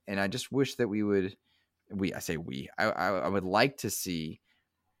 And I just wish that I would like to see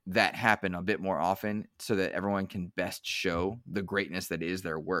that happen a bit more often so that everyone can best show the greatness that is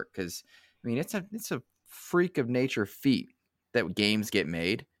their work. Because I mean, it's a freak of nature feat that games get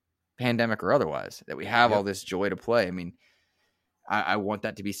made, pandemic or otherwise, that we have all this joy to play. I mean, I want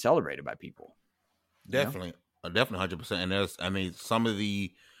that to be celebrated by people. Definitely. Definitely 100%. And some of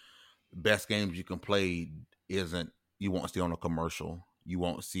the best games you can play you won't see on a commercial. You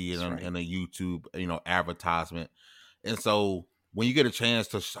won't see it in a YouTube, advertisement. And so when you get a chance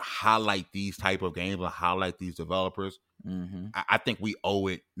to highlight these type of games and highlight these developers, I think we owe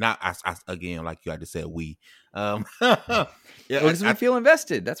it. Not again, like you had to say, we. Yeah, because we feel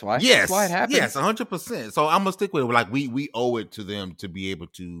invested. That's why. Yes, that's why it happens. Yes, 100%. So I'm gonna stick with it. Like we owe it to them to be able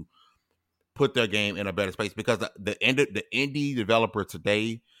to put their game in a better space, because the indie developer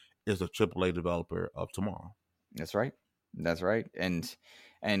today is a AAA developer of tomorrow. That's right. That's right. And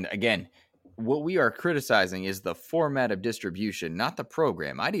again, what we are criticizing is the format of distribution, not the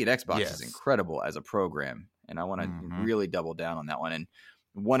program. ID at Xbox is incredible as a program, and I want to really double down on that one. And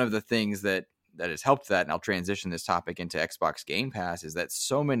one of the things that has helped that, and I'll transition this topic into Xbox Game Pass, is that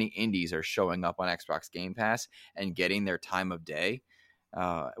so many indies are showing up on Xbox Game Pass and getting their time of day,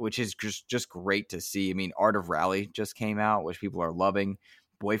 which is just great to see. I mean, Art of Rally just came out, which people are loving.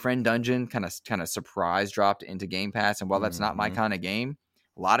 Boyfriend Dungeon kind of surprise dropped into Game Pass, and while that's not my kind of game,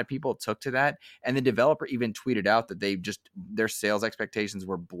 a lot of people took to that. And the developer even tweeted out that their sales expectations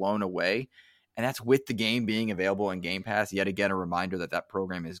were blown away, and that's with the game being available in Game Pass. Yet again, a reminder that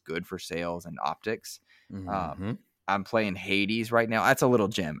program is good for sales and optics. I'm playing Hades right now. That's a little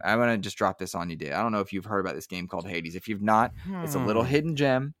gem. I'm gonna just drop this on you, Dave. I don't know if you've heard about this game called Hades. If you've not, it's a little hidden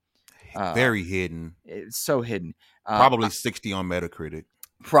gem. Very hidden. It's so hidden. Probably 60 on Metacritic.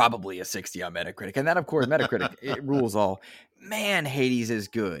 Probably a 60 on Metacritic. And that, of course, Metacritic, it rules all. Man, Hades is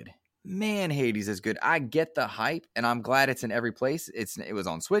good. I get the hype, and I'm glad it's in every place. It was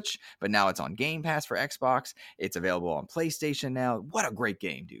on Switch, but now it's on Game Pass for Xbox. It's available on PlayStation now. What a great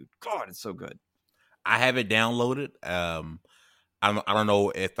game, dude. God, it's so good. I have it downloaded. I don't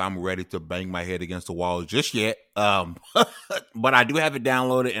know if I'm ready to bang my head against the wall just yet. But I do have it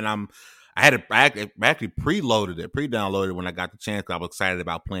downloaded, and I actually pre-downloaded when I got the chance, because I was excited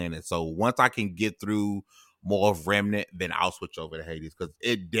about playing it. So once I can get through more of Remnant, then I'll switch over to Hades, because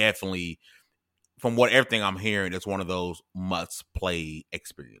it definitely, from everything I'm hearing, it's one of those must-play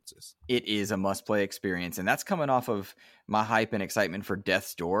experiences. It is a must-play experience, and that's coming off of my hype and excitement for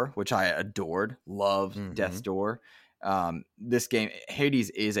Death's Door, which I adored, loved Death's Door. This game, Hades,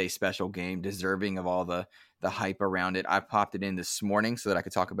 is a special game, deserving of all the hype around it. I popped it in this morning so that I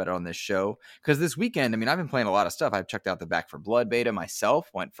could talk about it on this show, because this weekend, I mean, I've been playing a lot of stuff. I've checked out the Back 4 Blood beta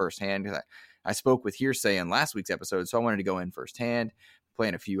myself, went firsthand, because I spoke with Hearsay in last week's episode, so I wanted to go in firsthand,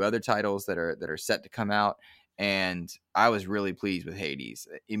 playing a few other titles that are set to come out, and I was really pleased with Hades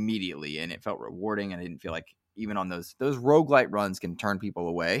immediately, and it felt rewarding, and I didn't feel like, even on those roguelite runs can turn people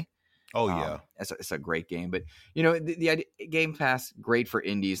away. Oh, yeah. It's a great game. But, the Game Pass, great for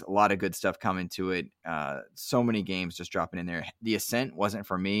indies. A lot of good stuff coming to it. So many games just dropping in there. The Ascent wasn't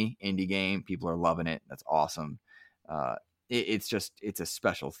for me. Indie game. People are loving it. That's awesome. It's a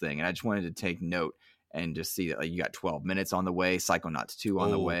special thing. And I just wanted to take note and just see that, like, you got 12 Minutes on the way. Psychonauts 2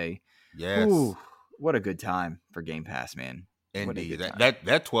 on the way. Yes. Ooh, what a good time for Game Pass, man. Indeed.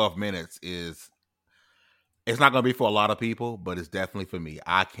 That 12 Minutes is... It's not going to be for a lot of people, but it's definitely for me.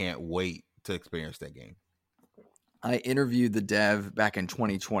 I can't wait to experience that game. I interviewed the dev back in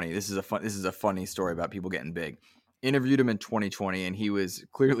 2020. This is a funny story about people getting big. Interviewed him in 2020, and he was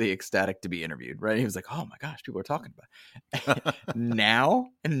clearly ecstatic to be interviewed, right? He was like, oh my gosh, people are talking about it.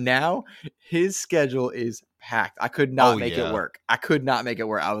 now his schedule is packed. I could not make it work. I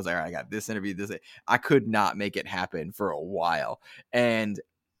was like, all right, I got this interview. I could not make it happen for a while. And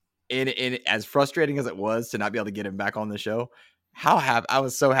as frustrating as it was to not be able to get him back on the show, I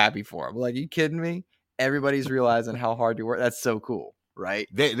was so happy for him. Like, are you kidding me? Everybody's realizing how hard you work. That's so cool, right?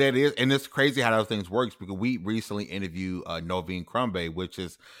 That is, and it's crazy how those things works, because we recently interviewed Novine Crumbe,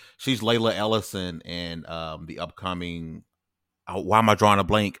 she's Layla Ellison in the upcoming. Why am I drawing a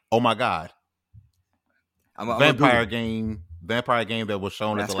blank? Oh my god! Vampire game that was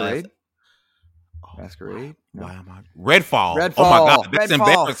shown at the last. Masquerade? No. Why am I? Redfall. Oh my god, that's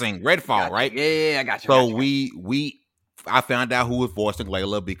embarrassing. Redfall, right? Yeah, I got you. So I found out who was voicing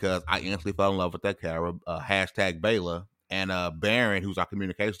Layla, because I instantly fell in love with that character. Hashtag Bayla. And Baron, who's our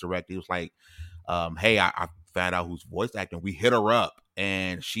communications director, he was like, "Hey, I found out who's voice acting." We hit her up,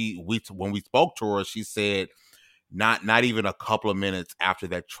 and when we spoke to her, she said, not even a couple of minutes after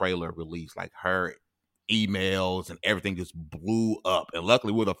that trailer released, like, her emails and everything just blew up, and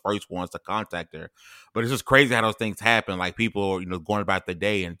luckily we're the first ones to contact her. But it's just crazy how those things happen. Like, people are, going about the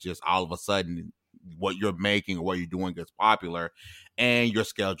day, and just all of a sudden what you're making or what you're doing gets popular, and your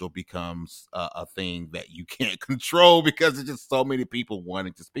schedule becomes a thing that you can't control, because there's just so many people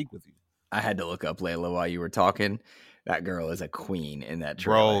wanting to speak with you. I had to look up Layla while you were talking. That girl is a queen in that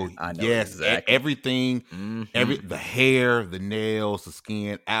trailer. Bro, I know yes, exactly. everything, the hair, the nails, the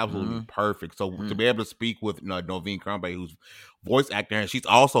skin, absolutely perfect. So to be able to speak with Naveen Crumby, who's voice actor, and she's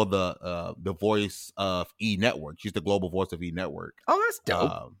also the voice of E Network. She's the global voice of E Network. Oh, that's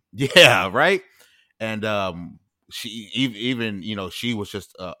dope. Yeah, right. And she even she was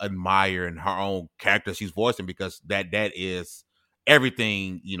just admiring her own character she's voicing, because that is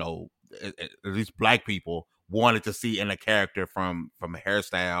everything at least Black people wanted to see in a character, from a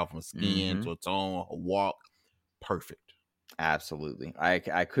hairstyle, from skin to a tone, a walk. Perfect. Absolutely. I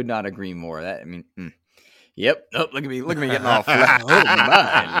could not agree more. That, I mean, yep. Oh, look at me getting all flat. Oh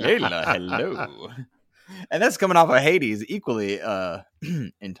my Layla, hello. And that's coming off of Hades, equally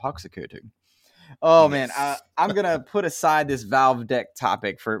intoxicating. Oh yes. Man, I'm gonna put aside this Valve Deck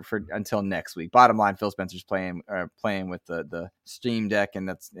topic for until next week. Bottom line, Phil Spencer's playing with the Steam Deck, and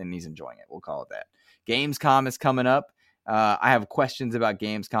he's enjoying it. We'll call it that. Gamescom is coming up. I have questions about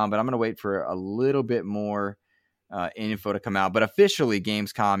Gamescom, but I'm gonna wait for a little bit more info to come out. But officially,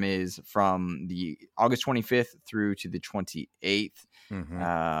 Gamescom is from the August 25th through to the 28th.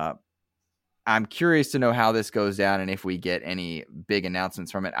 I'm curious to know how this goes down and if we get any big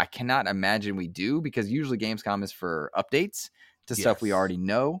announcements from it. I cannot imagine we do, because usually Gamescom is for updates to stuff we already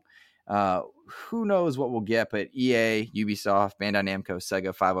know. Who knows what we'll get, but EA, Ubisoft, Bandai Namco,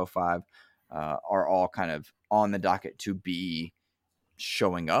 Sega, 505 are all kind of on the docket to be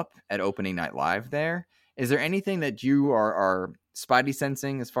showing up at opening night live there. Is there anything that you are spidey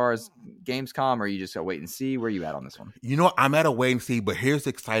sensing as far as Gamescom, or you just gotta wait and see? Where are you at on this one? I'm at a wait and see, but here's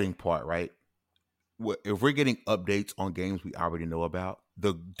the exciting part, right? If we're getting updates on games we already know about,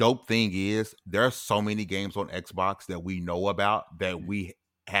 the dope thing is there are so many games on Xbox that we know about that we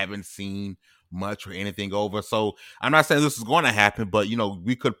haven't seen much or anything over. So I'm not saying this is going to happen, but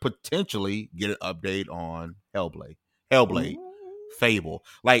we could potentially get an update on Hellblade, Fable.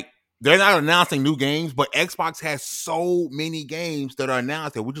 Like, they're not announcing new games, but Xbox has so many games that are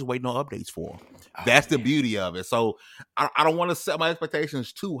announced that we're just waiting on updates for. That's the beauty of it. So I don't want to set my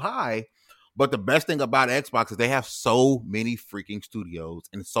expectations too high. But the best thing about Xbox is they have so many freaking studios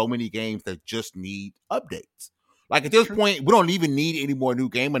and so many games that just need updates. Like, at this point, we don't even need any more new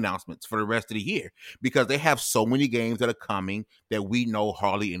game announcements for the rest of the year, because they have so many games that are coming that we know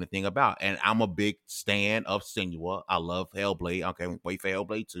hardly anything about. And I'm a big stan of Senua. I love Hellblade. Okay, wait for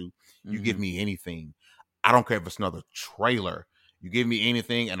Hellblade 2. You give me anything. I don't care if it's another trailer. You give me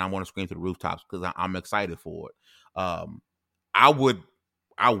anything, and I want to scream to the rooftops, because I'm excited for it.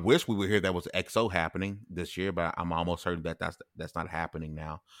 I wish we would hear that was XO happening this year, but I'm almost certain that that's not happening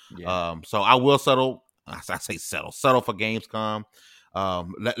now. Yeah. So I will settle for Gamescom.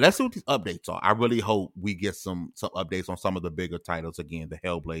 Let's see what these updates are. I really hope we get some updates on some of the bigger titles again, the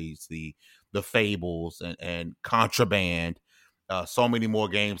Hellblades, the Fables, and Contraband. So many more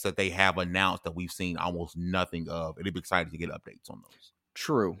games that they have announced that we've seen almost nothing of. It'd be exciting to get updates on those.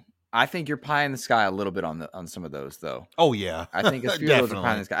 True. I think you're pie in the sky a little bit on some of those, though. Oh yeah, I think a few of those are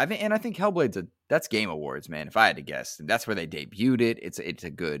pie in the sky. I think Hellblade's that's Game Awards, man. If I had to guess, that's where they debuted it. It's a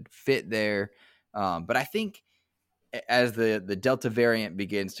good fit there. But I think as the Delta variant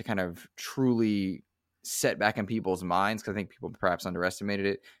begins to kind of truly set back in people's minds, because I think people perhaps underestimated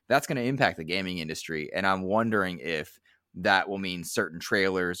it, that's going to impact the gaming industry. And I'm wondering if that will mean certain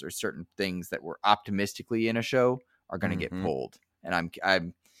trailers or certain things that were optimistically in a show are going to get pulled. And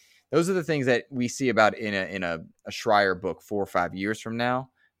I'm those are the things that we see about in a Schreier book 4 or 5 years from now.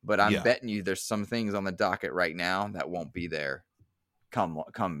 But I'm betting you there's some things on the docket right now that won't be there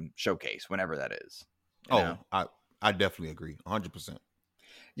come showcase, whenever that is. I definitely agree 100%.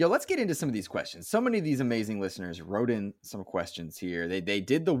 Yo, let's get into some of these questions. So many of these amazing listeners wrote in some questions here. They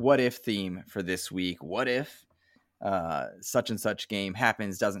did the what if theme for this week. What if such and such game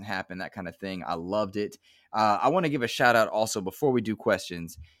happens, doesn't happen, that kind of thing. I loved it. I want to give a shout out also before we do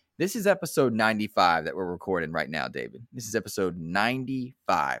questions. This is episode 95 that we're recording right now, David. This is episode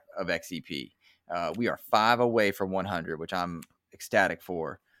 95 of XEP. We are 5 away from 100, which I'm ecstatic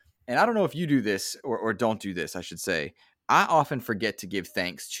for. And I don't know if you do this or don't do this, I should say. I often forget to give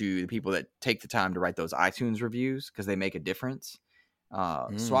thanks to the people that take the time to write those iTunes reviews, because they make a difference.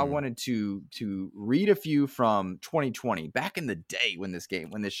 So I wanted to read a few from 2020, back in the day when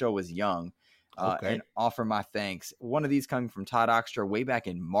this show was young. And offer my thanks. One of these coming from Todd Oxtra way back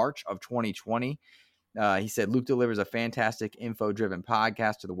in March of 2020. He said, Luke delivers a fantastic info-driven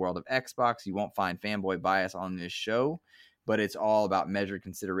podcast to the world of Xbox. You won't find fanboy bias on this show, but it's all about measured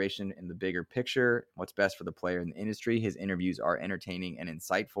consideration in the bigger picture, what's best for the player in the industry. His interviews are entertaining and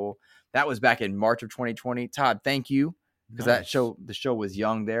insightful. That was back in March of 2020. Todd, thank you, because the show was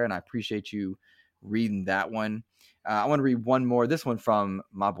young there, and I appreciate you reading that one. I want to read one more. This one from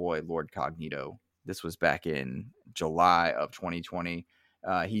my boy, Lord Cognito. This was back in July of 2020.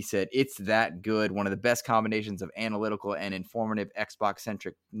 He said, "It's that good. One of the best combinations of analytical and informative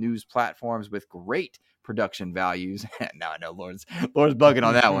Xbox-centric news platforms with great production values." Now I know Lord's bugging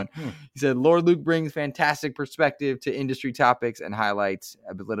on that one. He said, "Lord Luke brings fantastic perspective to industry topics and highlights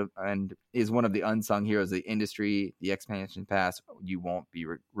and is one of the unsung heroes of the industry. The expansion pass you won't be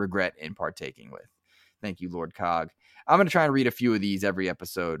regret in partaking with." Thank you, Lord Cog. I'm going to try and read a few of these every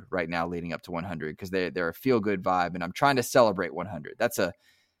episode right now leading up to 100 because they're a feel-good vibe, and I'm trying to celebrate 100. That's a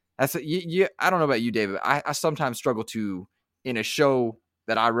I don't know about you, David. I sometimes struggle to, in a show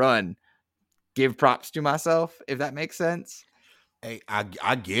that I run, give props to myself, if that makes sense. Hey,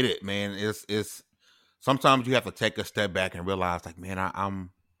 I get it, man. It's sometimes you have to take a step back and realize, like, man, I'm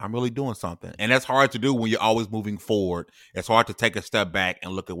really doing something. And that's hard to do when you're always moving forward. It's hard to take a step back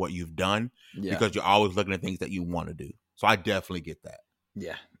and look at what you've done because you're always looking at things that you want to do. So I definitely get that.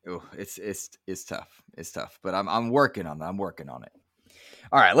 Yeah. Oh, it's tough. It's tough, but I'm working on that. I'm working on it.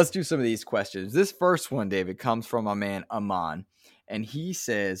 All right, let's do some of these questions. This first one, David, comes from my man Aman, and he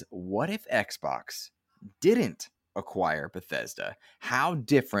says, "What if Xbox didn't acquire Bethesda? How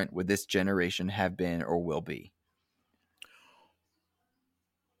different would this generation have been or will be?"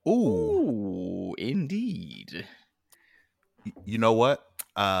 Ooh, indeed. You know what?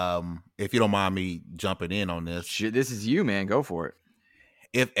 If you don't mind me jumping in on this. This is you, man. Go for it.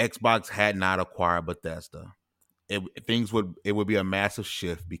 If Xbox had not acquired Bethesda, it would be a massive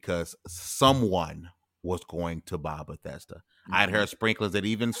shift because someone was going to buy Bethesda. Mm-hmm. I had heard sprinklers that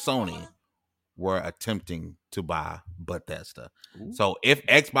even Sony were attempting to buy Bethesda. Ooh. So if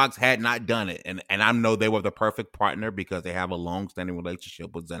Xbox had not done it, and I know they were the perfect partner because they have a long-standing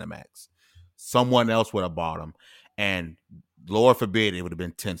relationship with ZeniMax, someone else would have bought them. And Lord forbid it would have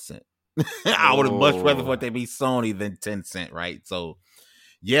been Tencent. I would have much rather thought they'd be Sony than Tencent, right? So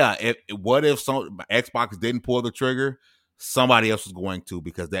yeah, what if Xbox didn't pull the trigger? Somebody else was going to,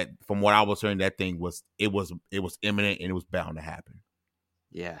 because that, from what I was hearing, that thing was imminent and it was bound to happen.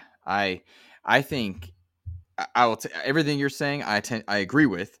 Yeah, I think I will everything you're saying. I agree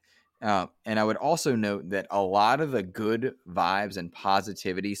with, and I would also note that a lot of the good vibes and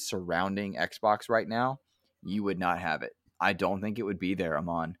positivity surrounding Xbox right now, you would not have it. I don't think it would be there,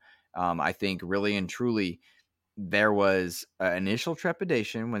 Aman. I think really and truly, there was initial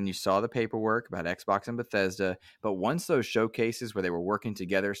trepidation when you saw the paperwork about Xbox and Bethesda, but once those showcases where they were working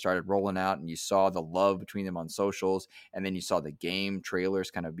together started rolling out and you saw the love between them on socials, and then you saw the game trailers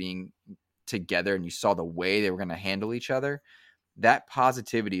kind of being together and you saw the way they were going to handle each other, that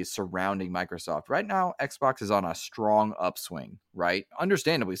positivity is surrounding Microsoft. Right now, Xbox is on a strong upswing, right?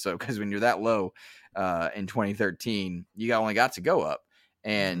 Understandably so, because when you're that low in 2013, you only got to go up.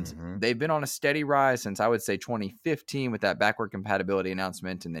 And they've been on a steady rise since, I would say, 2015 with that backward compatibility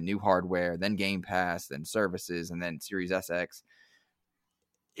announcement and the new hardware, then Game Pass, then services, and then Series SX.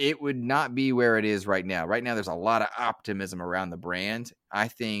 It would not be where it is right now. Right now, there's a lot of optimism around the brand. I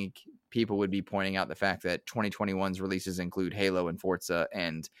think people would be pointing out the fact that 2021's releases include Halo and Forza,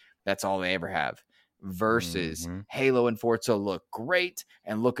 and that's all they ever have. Versus Halo and Forza look great,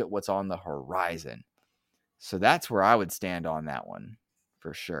 and look at what's on the horizon. So that's where I would stand on that one.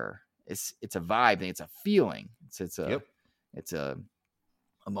 For sure. It's a vibe thing. It's a feeling. It's a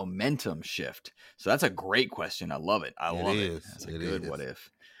momentum shift. So that's a great question. I love it. I love it. That's a good what if.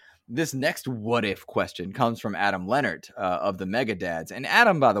 This next what if question comes from Adam Leonard of the Mega Dads. And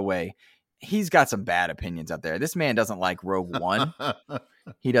Adam, by the way, he's got some bad opinions out there. This man doesn't like Rogue One.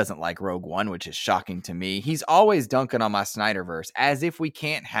 He doesn't like Rogue One, which is shocking to me. He's always dunking on my Snyderverse, as if we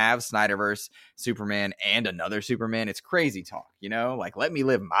can't have Snyderverse, Superman, and another Superman. It's crazy talk, Like, let me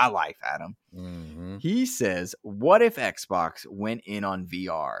live my life, Adam. He says, what if Xbox went in on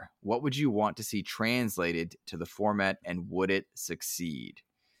VR? What would you want to see translated to the format, and would it succeed?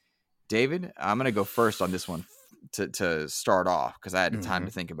 David, I'm going to go first on this one to start off, because I had the time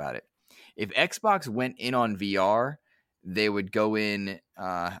to think about it. If Xbox went in on VR, they would go in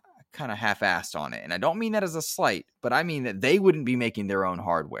kind of half-assed on it. And I don't mean that as a slight, but I mean that they wouldn't be making their own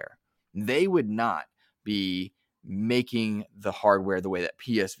hardware. They would not be making the hardware the way that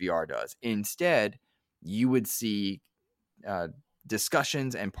PSVR does. Instead, you would see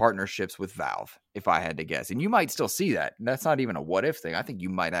discussions and partnerships with Valve, if I had to guess. And you might still see that. That's not even a what-if thing. I think you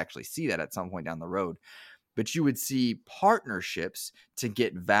might actually see that at some point down the road. But you would see partnerships to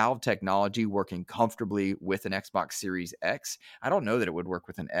get Valve technology working comfortably with an Xbox Series X. I don't know that it would work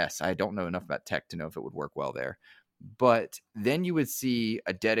with an S. I don't know enough about tech to know if it would work well there. But then you would see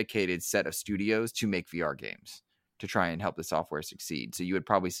a dedicated set of studios to make VR games, to try and help the software succeed. So you would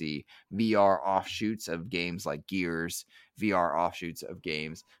probably see VR offshoots of games like Gears, VR offshoots of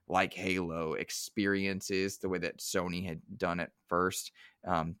games like Halo, experiences the way that Sony had done it first,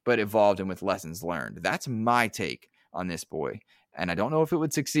 but evolved and with lessons learned. That's my take on this boy. And I don't know if it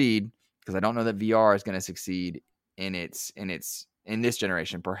would succeed, because I don't know that VR is going to succeed in this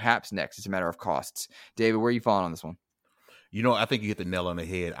generation. Perhaps next. It's a matter of costs. David, where are you falling on this one? I think you hit the nail on the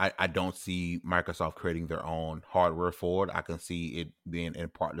head. I don't see Microsoft creating their own hardware for it. I can see it being in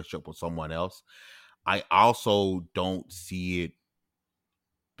partnership with someone else. I also don't see it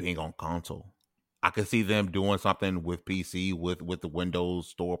being on console. I can see them doing something with PC, with the Windows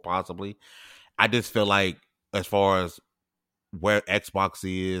Store possibly. I just feel like as far as where Xbox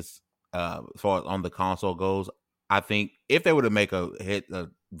is, as far as on the console goes, I think if they were to make a hit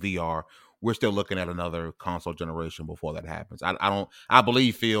VR, we're still looking at another console generation before that happens. I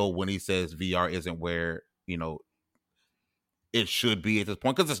believe Phil when he says VR isn't where, it should be at this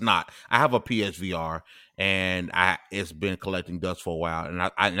point, because it's not. I have a PSVR and it's been collecting dust for a while. And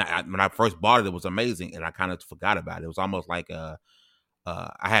I when I first bought it, it was amazing, and I kind of forgot about it. It was almost like I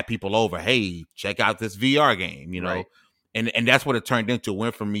had people over, hey, check out this VR game, Right. and that's what it turned into. It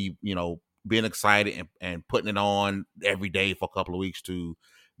went from me, being excited and putting it on every day for a couple of weeks to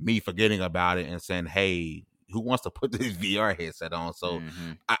me forgetting about it and saying, hey, who wants to put this VR headset on? So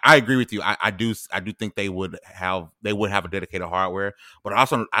I agree with you. I do think they would have a dedicated hardware, but I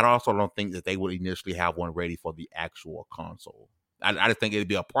also don't think that they would initially have one ready for the actual console. I just think it'd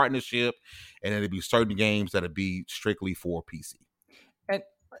be a partnership, and it'd be certain games that'd be strictly for PC. And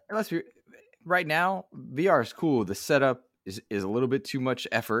let's be right now, VR is cool. The setup is a little bit too much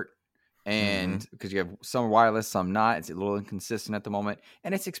effort, and because you have some wireless, some not, it's a little inconsistent at the moment,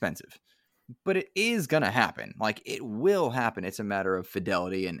 and it's expensive. But it is going to happen. Like, it will happen. It's a matter of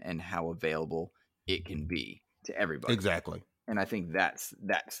fidelity and how available it can be to everybody. Exactly. And I think that's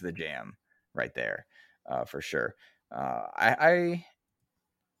the jam right there, for sure. I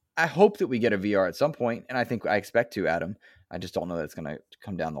hope that we get a VR at some point, and I expect to, Adam. I just don't know that it's going to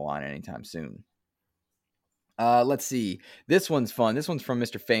come down the line anytime soon. Let's see. This one's fun. This one's from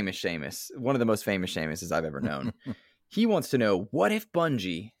Mr. Famous Seamus, one of the most famous Seamuses I've ever known. He wants to know, what if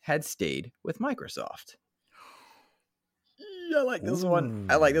Bungie had stayed with Microsoft? I like this one.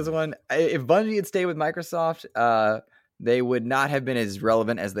 If Bungie had stayed with Microsoft, they would not have been as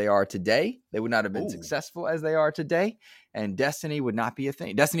relevant as they are today. They would not have been successful as they are today. And Destiny would not be a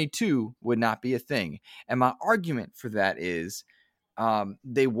thing. Destiny 2 would not be a thing. And my argument for that is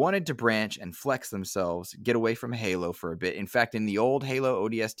they wanted to branch and flex themselves, get away from Halo for a bit. In fact, in the old Halo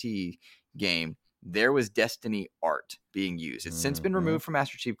ODST game, there was Destiny art being used. It's since been removed from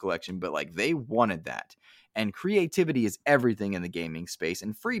Master Chief Collection, but like, they wanted that. And creativity is everything in the gaming space,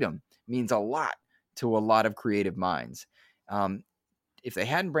 and freedom means a lot to a lot of creative minds. If they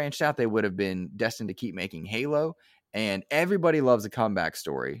hadn't branched out, they would have been destined to keep making Halo, and everybody loves a comeback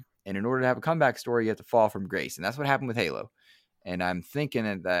story. And in order to have a comeback story, you have to fall from grace. And that's what happened with Halo. And I'm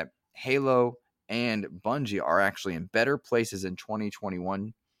thinking that Halo and Bungie are actually in better places in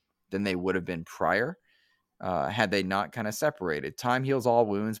 2021 than they would have been prior, had they not kind of separated. Time heals all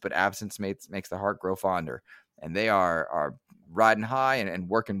wounds, but absence makes the heart grow fonder. And they are riding high and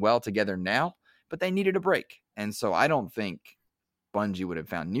working well together now, but they needed a break. And so I don't think Bungie would have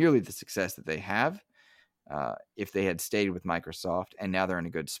found nearly the success that they have if they had stayed with Microsoft, and now they're in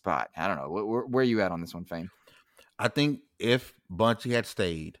a good spot. I don't know. Where are you at on this one, Fane? I think if Bungie had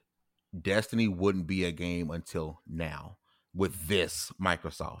stayed, Destiny wouldn't be a game until now with this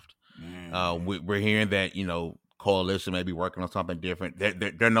Microsoft. We're hearing that, Coalition may be working on something different.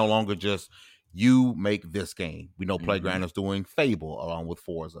 They're no longer just, you make this game. We know Playground is doing Fable along with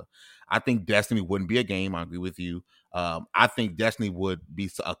Forza. I think Destiny wouldn't be a game. I agree with you. I think Destiny would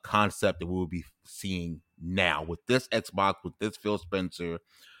be a concept that we would be seeing now with this Xbox, with this Phil Spencer,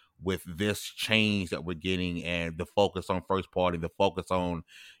 with this change that we're getting, and the focus on first party, the focus on,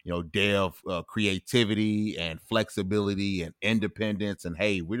 dev creativity and flexibility and independence. And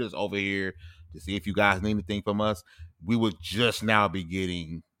hey, we're just over here to see if you guys need anything from us. We would just now be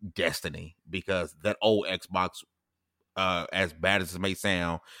getting Destiny, because that old Xbox, as bad as it may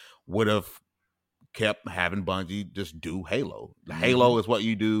sound, would have kept having Bungie just do Halo. Halo is what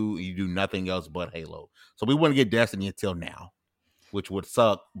you do. You do nothing else but Halo. So we wouldn't get Destiny until now, which would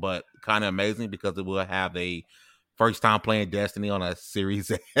suck, but kind of amazing, because it will have a first time playing Destiny on a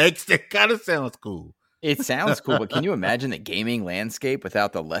Series X. That kind of sounds cool. It sounds cool, but can you imagine the gaming landscape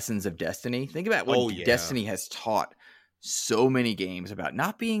without the lessons of Destiny? Think about what Destiny has taught so many games about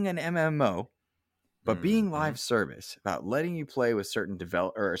not being an MMO, but being live service, about letting you play with certain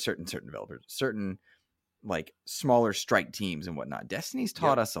developers, certain like smaller strike teams and whatnot. Destiny's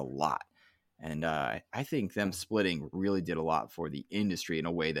taught us a lot. And I think them splitting really did a lot for the industry in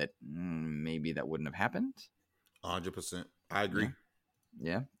a way that maybe that wouldn't have happened. 100%. I agree.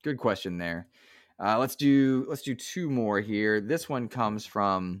 Yeah. Good question there. Let's do 2 more here. This one comes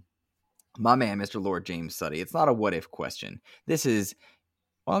from my man, Mr. Lord James Suddy. It's not a what if question. This is,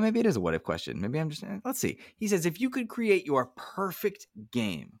 well, maybe it is a what if question. Maybe I'm just, let's see. He says, if you could create your perfect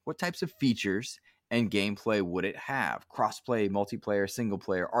game, what types of features and gameplay would it have? Crossplay, multiplayer, single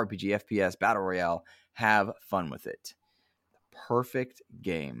player, RPG, FPS, battle royale. Have fun with it. Perfect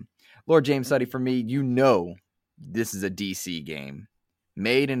game. Lord James Suddy, for me, this is a DC game.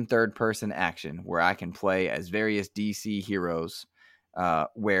 Made in third-person action, where I can play as various DC heroes,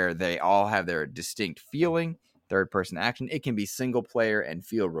 where they all have their distinct feeling. Third-person action. It can be single-player and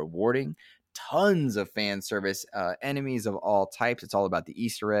feel rewarding. Tons of fan service, enemies of all types. It's all about the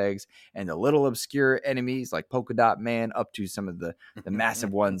Easter eggs and the little obscure enemies like Polka Dot Man, up to some of the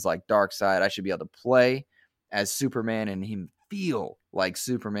massive ones like Darkseid. I should be able to play as Superman and him feel like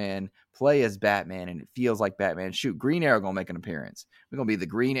Superman, play as Batman, and it feels like Batman. Shoot, Green Arrow gonna make an appearance. We're gonna be the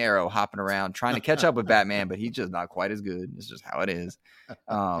Green Arrow hopping around trying to catch up with Batman, but he's just not quite as good. It's just how it is.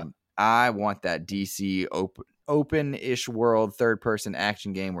 I want that DC open-ish world third-person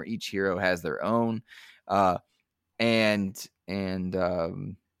action game where each hero has their own, and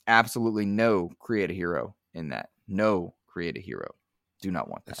absolutely no create a hero in that. No create a hero. Do not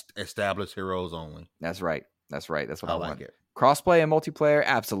want that. Established heroes only. That's right. That's what I want. It. Crossplay and multiplayer,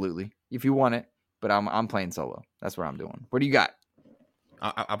 absolutely. If you want it, but I'm playing solo. That's what I'm doing. What do you got?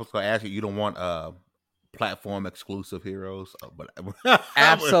 I was going to ask you. You don't want platform exclusive heroes, but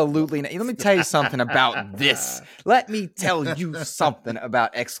absolutely not. Let me tell you something about this. Let me tell you something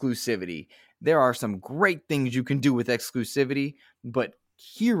about exclusivity. There are some great things you can do with exclusivity, but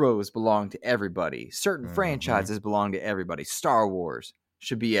heroes belong to everybody. Certain franchises belong to everybody. Star Wars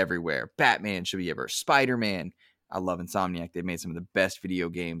should be everywhere. Batman should be everywhere. Spider-Man. I love Insomniac. They made some of the best video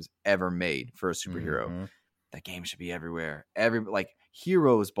games ever made for a superhero. That game should be everywhere.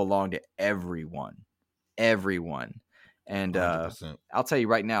 Heroes belong to everyone. And I'll tell you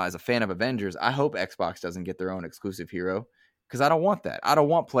right now, as a fan of Avengers, I hope Xbox doesn't get their own exclusive hero, because I don't want that. I don't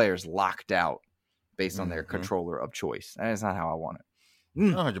want players locked out based on their controller of choice. That is not how I want it.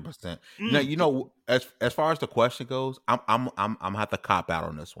 100%. Now, as far as the question goes, I'm have to cop out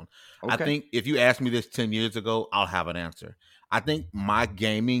on this one. Okay. I think if you asked me this 10 years ago, I'll have an answer. I think my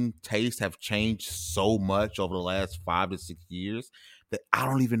gaming tastes have changed so much over the last 5 to 6 years that I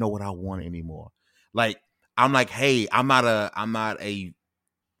don't even know what I want anymore. Like, I'm like, hey, I'm not a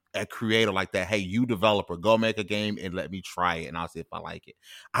creator like that. Hey, you developer, go make a game and let me try it and I'll see if I like it.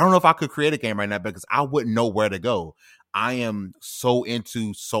 I don't know if I could create a game right now because I wouldn't know where to go. I am so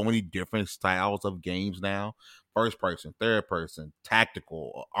into so many different styles of games now. First person, third person,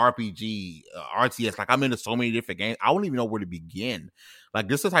 tactical, RPG, RTS. Like, I'm into so many different games. I wouldn't even know where to begin. Like,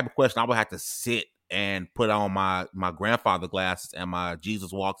 this is the type of question I would have to sit and put on my grandfather glasses and my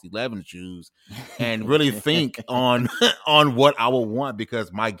Jesus Walks 11 shoes and really think on what I would want,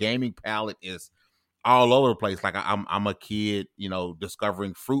 because my gaming palette is all over the place. Like, I'm a kid,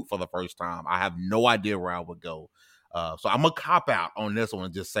 discovering fruit for the first time. I have no idea where I would go. So I'm a cop out on this one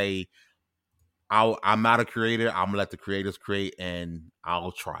and just say I'm not a creator. I'm gonna let the creators create and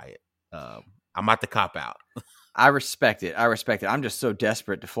I'll try it. I'm not the cop out. I respect it. I'm just so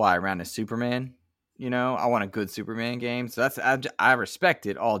desperate to fly around as Superman. I want a good Superman game. So I respect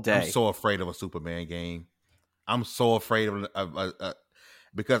it all day. I'm so afraid of a Superman game. I'm so afraid of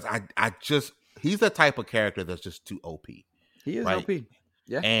because I just, he's the type of character that's just too OP. He is, right? OP.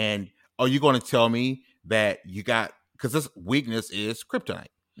 Yeah. And are you going to tell me that because this weakness is kryptonite.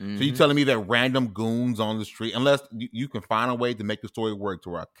 Mm-hmm. So you're telling me that random goons on the street, unless you can find a way to make the story work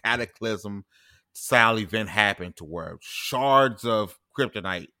to where a cataclysm style event happened to where shards of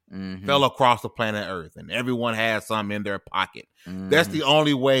kryptonite fell across the planet Earth and everyone has some in their pocket. That's the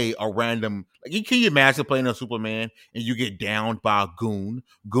only way a random, can you imagine playing a Superman and you get downed by a goon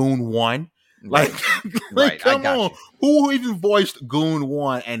 1? Like, right. Come on. Who even voiced Goon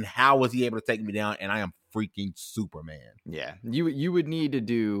 1 and how was he able to take me down? And I am freaking Superman. Yeah. You would need to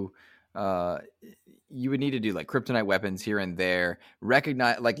do like kryptonite weapons here and there.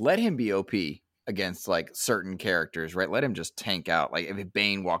 Recognize, like, let him be OP against like certain characters, right? Let him just tank out. Like, if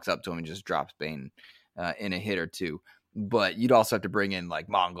Bane walks up to him and just drops Bane in a hit or two. But you'd also have to bring in like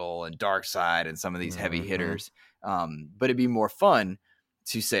Mongol and Darkseid and some of these heavy hitters. But it'd be more fun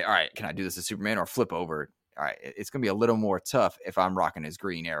to say, all right, can I do this as Superman, or flip over? All right, it's going to be a little more tough if I'm rocking his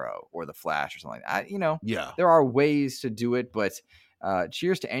Green Arrow or the Flash or something like that. Yeah. There are ways to do it, but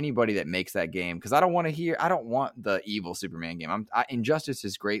cheers to anybody that makes that game, because I don't want the evil Superman game. Injustice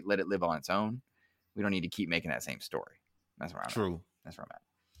is great. Let it live on its own. We don't need to keep making that same story. That's where I'm True. at. That's where I'm at.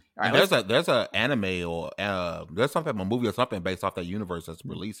 All right, there's a anime or there's something, a movie or something based off that universe that's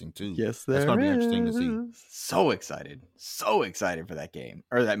releasing too. Yes, that's going to be interesting to see. So excited for that game,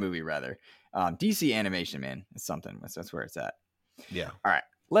 or that movie rather. DC animation, man, it's something. That's where it's at. Yeah. All right,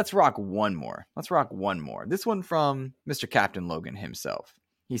 let's rock one more. This one from Mr. Captain Logan himself.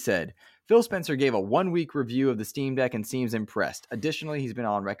 He said, Phil Spencer gave a 1-week review of the Steam Deck and seems impressed. Additionally, he's been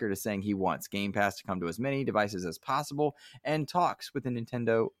on record as saying he wants Game Pass to come to as many devices as possible, and talks with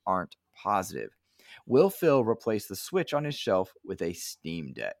Nintendo aren't positive. Will Phil replace the Switch on his shelf with a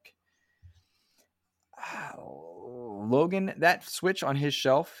Steam Deck? Logan, that Switch on his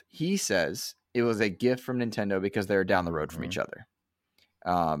shelf, he says it was a gift from Nintendo because they're down the road from each other.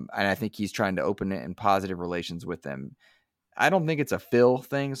 And I think he's trying to open it in positive relations with them. I don't think it's a Phil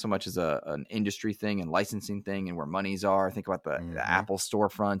thing so much as an industry thing and licensing thing and where monies are. Think about the Apple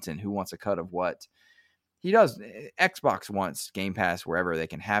storefront and who wants a cut of what. He does. Xbox wants Game Pass wherever they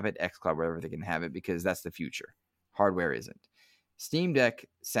can have it, xCloud wherever they can have it, because that's the future. Hardware isn't. Steam Deck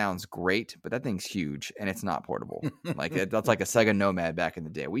sounds great, but that thing's huge and it's not portable. That's like a Sega Nomad back in the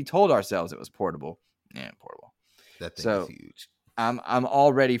day. We told ourselves it was portable. Yeah, portable. That thing is huge. I'm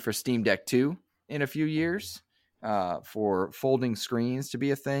all ready for Steam Deck 2 in a few years. For folding screens to be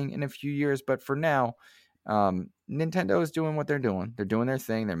a thing in a few years, but for now, Nintendo is doing what they're doing. They're doing their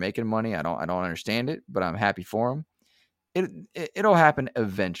thing. They're making money. I don't understand it, but I'm happy for them. It'll happen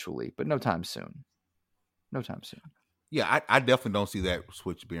eventually, but no time soon. Yeah, I definitely don't see that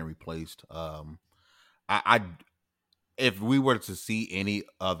Switch being replaced. I if we were to see any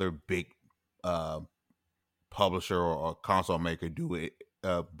other big publisher or console maker do it,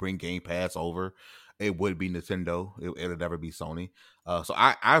 bring Game Pass over, it would be Nintendo. It'll never be Sony. So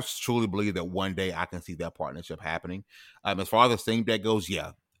I truly believe that one day I can see that partnership happening. As far as the Steam Deck goes,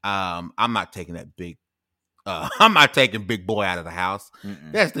 yeah, I'm not taking that big. I'm not taking big boy out of the house.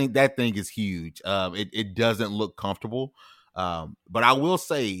 That thing is huge. It doesn't look comfortable. But I will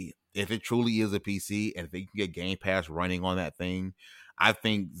say, if it truly is a PC and if they can get Game Pass running on that thing, I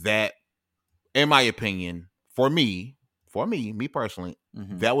think that, in my opinion, for me personally,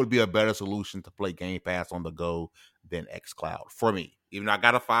 that would be a better solution to play Game Pass on the go than xCloud for me. Even though I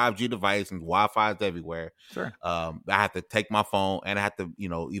got a 5G device and Wi-Fi is everywhere, sure. I have to take my phone and I have to,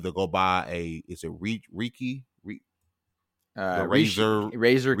 either go buy the Razer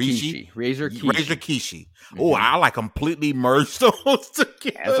Kishi. Oh, I like completely merged those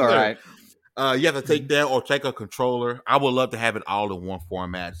together. That's all right. You have to take that or take a controller. I would love to have it all in one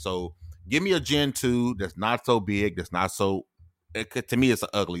format. So give me a Gen 2 that's not so big, that's not so. To me, it's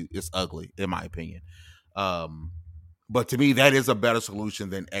ugly. It's ugly, in my opinion. But to me, that is a better solution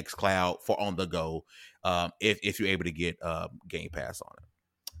than xCloud for on the go. If you're able to get Game Pass on it,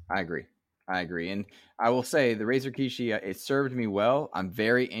 I agree, and I will say the Razer Kishi, it served me well. I'm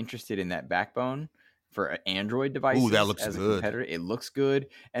very interested in that backbone for Android devices. Ooh, that looks as good. A competitor. It looks good,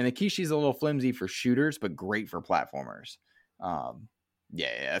 and the Kishi's a little flimsy for shooters, but great for platformers.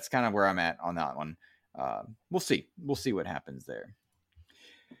 Yeah, that's kind of where I'm at on that one. We'll see what happens there.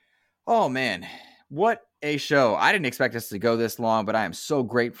 Oh man, what a show. I didn't expect us to go this long, but I am so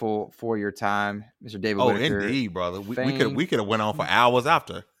grateful for your time, Mr. David Whitaker. Indeed, brother. We could have went on for hours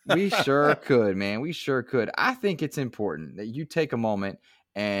after. We sure could, man. We sure could. I think it's important that you take a moment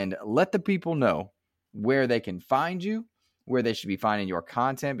and let the people know where they can find you, where they should be finding your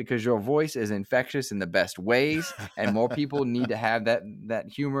content, because your voice is infectious in the best ways, and more people need to have that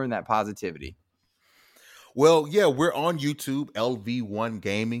humor and that positivity. Well, yeah, we're on YouTube, LV1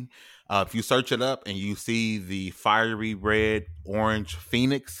 Gaming. If you search it up and you see the fiery red orange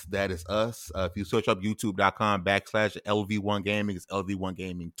phoenix, that is us. If you search up youtube.com/LV1 Gaming, it's LV1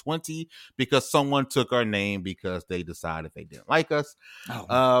 Gaming 20, because someone took our name because they decided they didn't like us.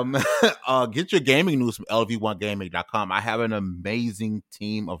 Get your gaming news from LV1Gaming.com. I have an amazing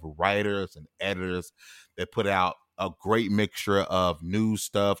team of writers and editors that put out a great mixture of news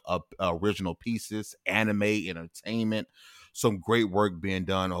stuff, of original pieces, anime, entertainment. Some great work being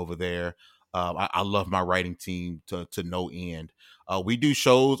done over there. I love my writing team to no end. We do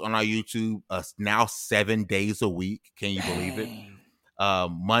shows on our YouTube now 7 days a week. Can you believe it?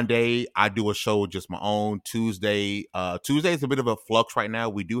 Monday, I do a show just my own. Tuesday is a bit of a flux right now.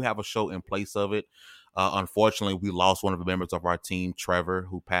 We do have a show in place of it. Unfortunately, we lost one of the members of our team, Trevor,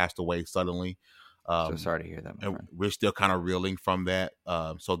 who passed away suddenly. So sorry to hear that, my friend. We're still kind of reeling from that.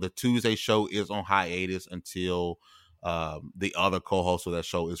 So the Tuesday show is on hiatus until the other co-host of that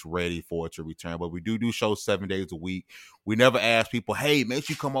show is ready for it to return. But we do shows 7 days a week. We never ask people, hey, make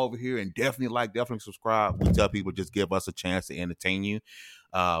sure you come over here and definitely subscribe. We tell people just give us a chance to entertain you.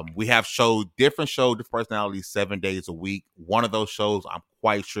 We have different personalities 7 days a week. One of those shows I'm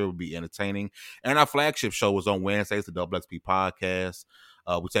quite sure will be entertaining. And our flagship show is on Wednesdays, the Double XP Podcast.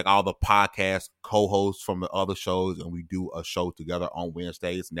 We take all the podcast co-hosts from the other shows and we do a show together on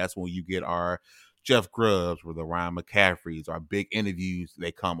Wednesdays. And that's when you get our Jeff Grubbs or the Ryan McCaffreys, our big interviews.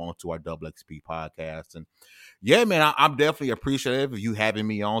 They come onto our Double XP Podcast. And yeah, man, I'm definitely appreciative of you having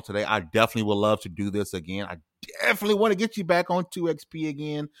me on today. I definitely would love to do this again. I definitely want to get you back on 2XP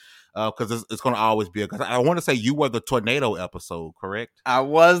again because it's going to always be because I want to say you were the tornado episode, correct? I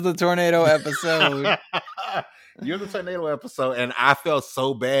was the tornado episode. You're the tornado episode, and I felt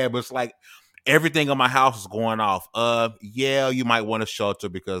so bad, but it's like everything in my house is going off. Yeah, you might want to shelter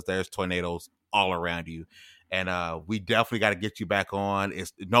because there's tornadoes all around you. And we definitely got to get you back on.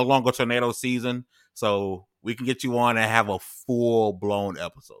 It's no longer tornado season, so we can get you on and have a full-blown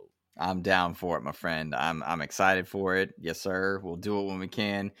episode. I'm down for it, my friend. I'm excited for it. Yes, sir. We'll do it when we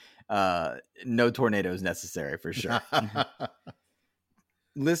can. No tornadoes necessary for sure.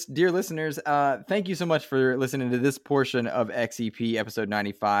 Dear listeners, thank you so much for listening to this portion of XEP episode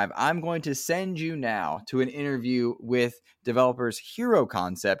 95. I'm going to send you now to an interview with developers Hero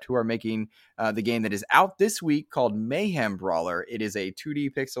Concept, who are making the game that is out this week called Mayhem Brawler. It is a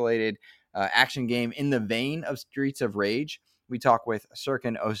 2D pixelated action game in the vein of Streets of Rage. We talk with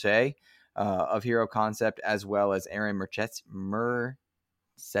Serkan Ose of Hero Concept, as well as Aaron Murcechi.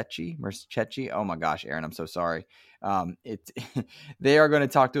 Oh my gosh, Aaron, I'm so sorry. They are going to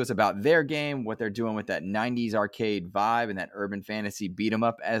talk to us about their game, what they're doing with that 90s arcade vibe and that urban fantasy beat 'em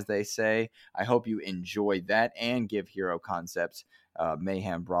up, as they say. I hope you enjoy that and give Hero Concepts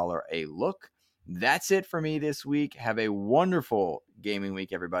Mayhem Brawler a look. That's it for me this week. Have a wonderful gaming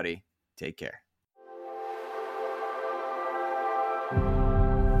week, everybody. Take care.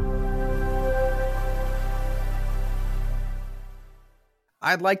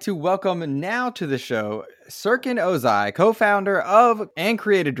 I'd like to welcome now to the show Serkan Ozai, co-founder of and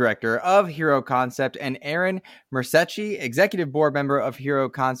creative director of Hero Concept, and Aaron Murcechi, executive board member of Hero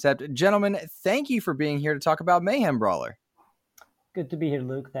Concept. Gentlemen, thank you for being here to talk about Mayhem Brawler. Good to be here,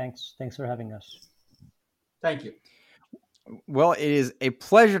 Luke. Thanks for having us. Thank you. Well, it is a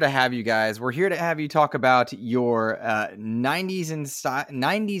pleasure to have you guys. We're here to have you talk about your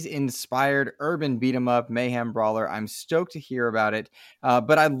 90s inspired urban beat 'em up Mayhem Brawler. I'm stoked to hear about it,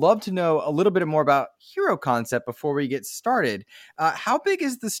 but I'd love to know a little bit more about Hero Concept before we get started. How big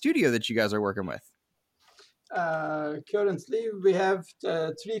is the studio that you guys are working with? Currently, we have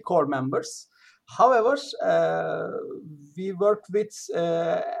 3 core members. However, we work with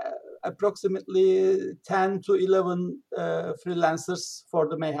approximately 10 to 11 freelancers for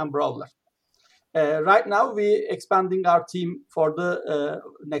the Mayhem Brawler. Right now, we're expanding our team for the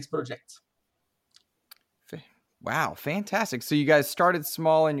next project. Wow, fantastic. So you guys started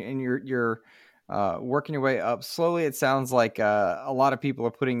small and you're working your way up slowly. It sounds like a lot of people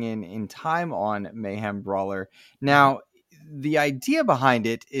are putting in time on Mayhem Brawler. Now, the idea behind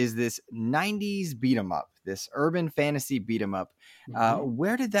it is this 90s beat 'em up, this urban fantasy beat 'em up.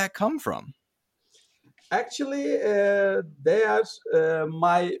 Where did that come from? Actually, they are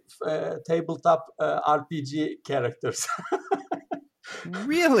my tabletop RPG characters.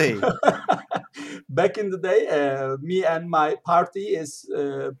 Really? Back in the day, me and my party is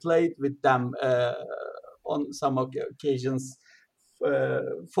played with them on some occasions.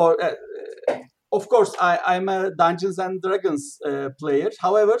 Of course, I'm a Dungeons and Dragons player.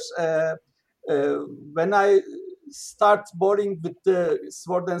 However, when I start boring with the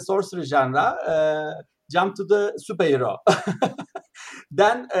sword and sorcery genre, jump to the superhero.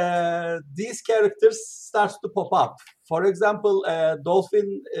 Then these characters start to pop up. For example,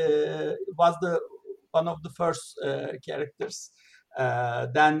 Dolphin was one of the first characters.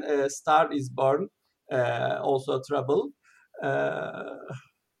 Then Star is Born, also Trouble.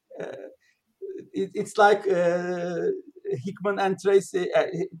 It's like Hickman and Tracy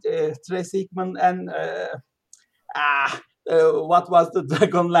Hickman and what was the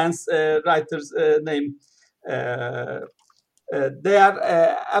Dragonlance writer's name? They are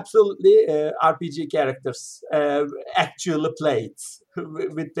absolutely RPG characters, actually played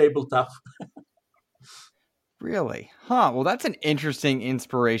with tabletop. Really? Huh. Well, that's an interesting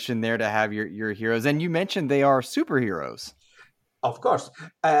inspiration there to have your heroes. And you mentioned they are superheroes. Of course.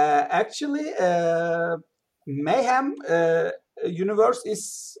 Actually, Mayhem universe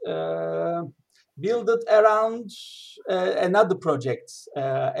is built around another project,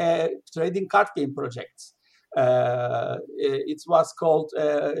 a trading card game project. It was called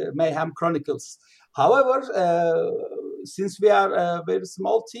Mayhem Chronicles. However, since we are a very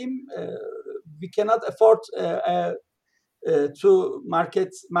small team, we cannot afford to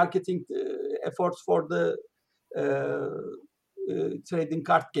marketing efforts for the trading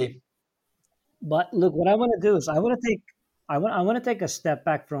card game. But look, what I want to do is I want to take a step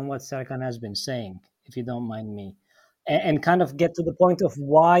back from what Serkan has been saying, if you don't mind me, and kind of get to the point of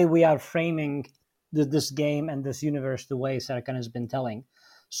why we are framing this game and this universe the way Serkan has been telling.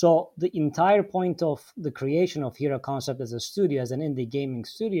 So the entire point of the creation of Hero Concept as a studio, as an indie gaming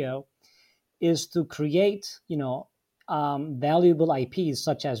studio, is to create, valuable IPs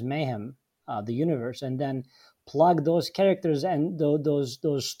such as Mayhem, the universe, and then plug those characters and those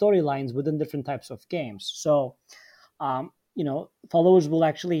storylines within different types of games. So, followers will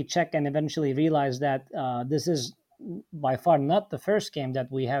actually check and eventually realize that this is by far not the first game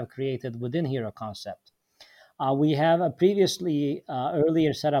that we have created within Hero Concept. We have a previously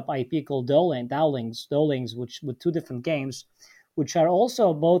earlier set up IP called Dowlings, which with two different games, which are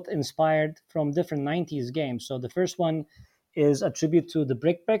also both inspired from different 90s games. So the first one is a tribute to the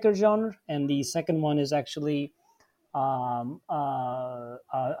brick breaker genre, and the second one is actually a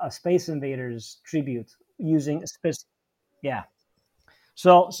Space Invaders tribute using yeah.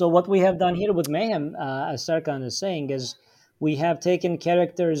 So what we have done here with Mayhem, as Sarkhan is saying, is we have taken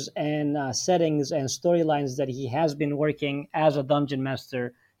characters and settings and storylines that he has been working as a dungeon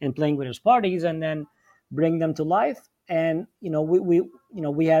master and playing with his parties, and then bring them to life. And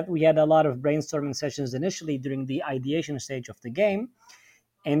we had a lot of brainstorming sessions initially during the ideation stage of the game,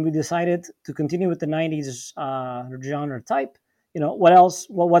 and we decided to continue with the 90s genre type. What else?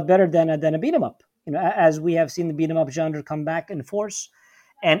 What better than a beat 'em up? As we have seen the beat 'em up genre come back in force,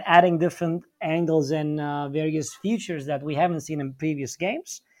 and adding different angles and various features that we haven't seen in previous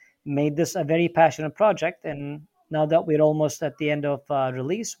games, made this a very passionate project. And now that we're almost at the end of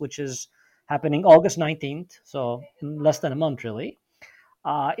release, which is happening August 19th, so in less than a month, really,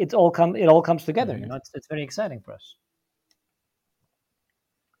 it all comes together. It's very exciting for us.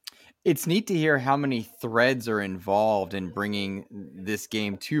 It's neat to hear how many threads are involved in bringing this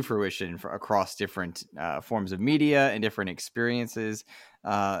game to fruition across different forms of media and different experiences.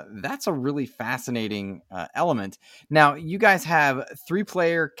 That's a really fascinating element. Now, you guys have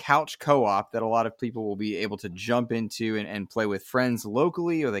 3-player couch co-op that a lot of people will be able to jump into and play with friends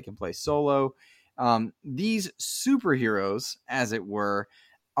locally, or they can play solo. These superheroes, as it were,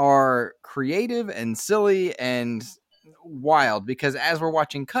 are creative and silly and wild, because as we're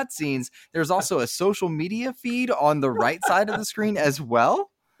watching cutscenes, there's also a social media feed on the right side of the screen as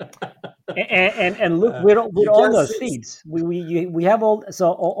well. And look, we're on those feeds. We have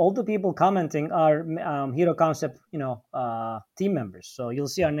all the people commenting are Hero Concept team members. So you'll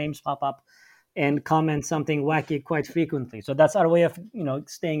see our names pop up and comment something wacky quite frequently. So that's our way of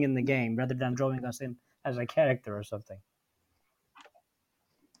staying in the game rather than drawing us in as a character or something.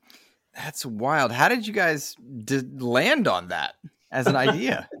 That's wild. How did you guys land on that as an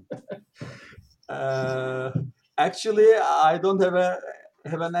idea? Actually, I don't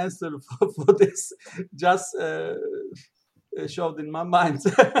have an answer for this. Just showed in my mind.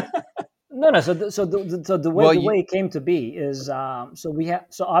 No. So the way it came to be is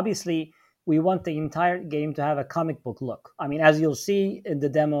so obviously we want the entire game to have a comic book look. I mean, as you'll see in the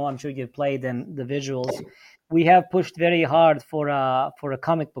demo, I'm sure you've played, and the visuals, we have pushed very hard for a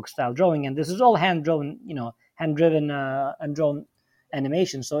comic book style drawing, and this is all hand driven and drawn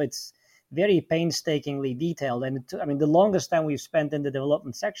animation. So it's very painstakingly detailed, and the longest time we've spent in the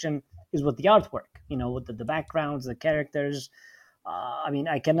development section is with the artwork. With the backgrounds, the characters.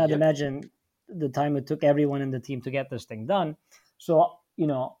 I cannot imagine the time it took everyone in the team to get this thing done. So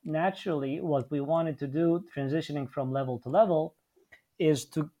naturally, what we wanted to do, transitioning from level to level, is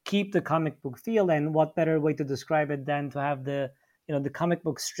to keep the comic book feel. And what better way to describe it than to have the comic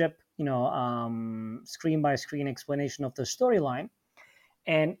book strip, screen by screen explanation of the storyline.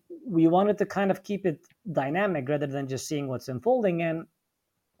 And we wanted to kind of keep it dynamic rather than just seeing what's unfolding. And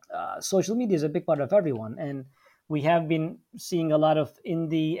social media is a big part of everyone. And we have been seeing a lot of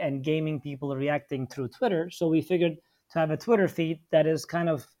indie and gaming people reacting through Twitter. So we figured to have a Twitter feed that is kind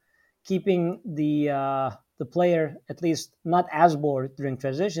of keeping the player at least not as bored during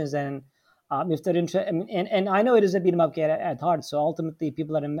transitions. And if they're interested, and I know it is a beat 'em up game at heart, so ultimately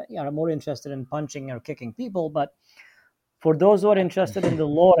people are more interested in punching or kicking people. But for those who are interested in the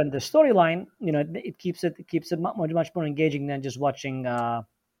lore and the storyline, it keeps it much more engaging than just watching an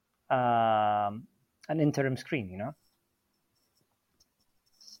interim screen.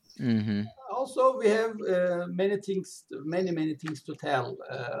 Mm-hmm. Also, we have many things to tell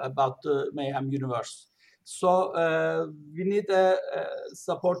about the Mayhem universe. So we need a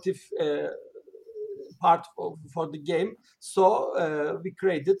supportive part for the game. So we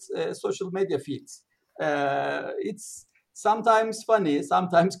created social media feeds. It's sometimes funny,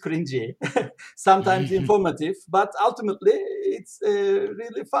 sometimes cringy, sometimes informative, but ultimately it's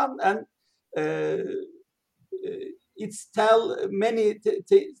really fun, and it's tell many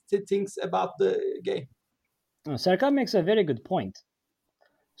things about the game. Serkan makes a very good point.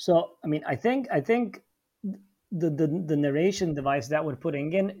 So, I mean, I think the narration device that we're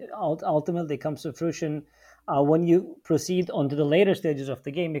putting in ultimately comes to fruition when you proceed onto the later stages of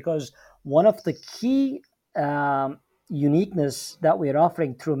the game, because one of the key uniqueness that we're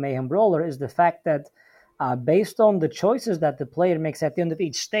offering through Mayhem Brawler is the fact that based on the choices that the player makes at the end of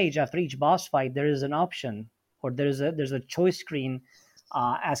each stage, after each boss fight, there is an option, or there's a choice screen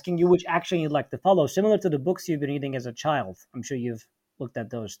asking you which action you'd like to follow, similar to the books you've been reading as a child. I'm sure you've looked at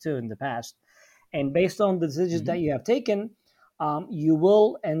those too in the past. And based on the decisions that you have taken, you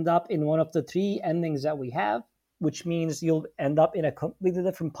will end up in one of the 3 endings that we have, which means you'll end up in a completely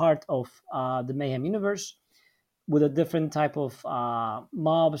different part of the Mayhem universe with a different type of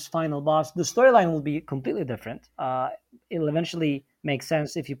mobs, final boss. The storyline will be completely different. It'll eventually make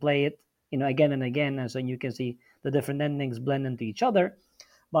sense if you play it, again and again, and so you can see the different endings blend into each other.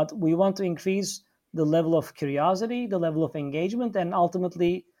 But we want to increase the level of curiosity, the level of engagement, and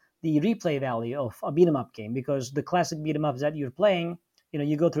ultimately the replay value of a beat 'em up game, because the classic beat 'em ups that you're playing,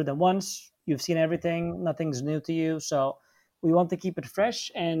 you go through them once, you've seen everything, nothing's new to you. So we want to keep it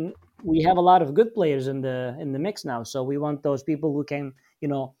fresh, and we have a lot of good players in the mix now. So we want those people who can,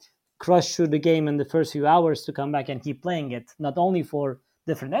 crush through the game in the first few hours to come back and keep playing it, not only for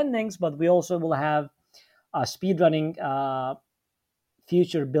different endings, but we also will have a speedrunning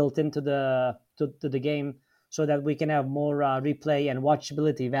feature built into the game, so that we can have more replay and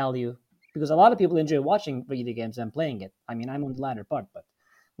watchability value, because a lot of people enjoy watching video games and playing it. I mean, I'm on the latter part, but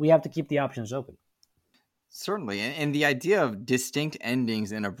we have to keep the options open. Certainly. And the idea of distinct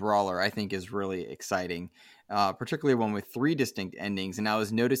endings in a brawler, I think, is really exciting, particularly one with 3 distinct endings. And I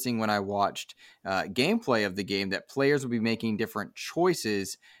was noticing when I watched gameplay of the game that players will be making different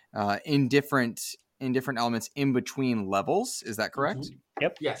choices in different elements in between levels. Is that correct? Mm-hmm.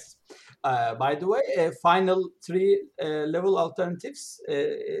 Yep. Yes. By the way, final 3 level alternatives,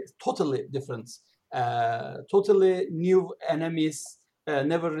 totally different, totally new enemies,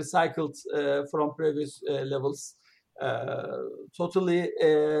 never recycled from previous levels, totally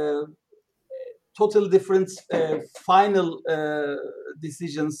different final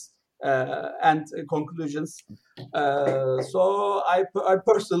decisions and conclusions. So I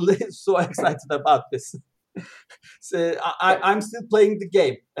personally so excited about this. So I'm still playing the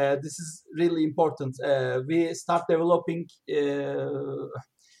game. This is really important. We start developing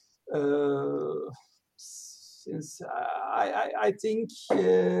since I think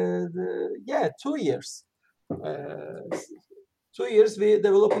 2 years. 2 years we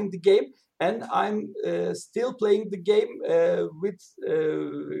developing the game, and I'm still playing the game with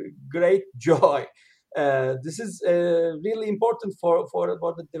great joy. This is really important for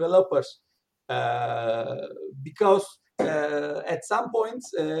the developers, because at some point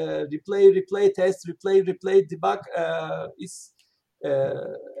replay, test, replay, debug is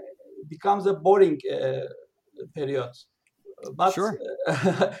becomes a boring period. But sure.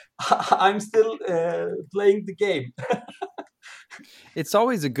 I'm still playing the game. It's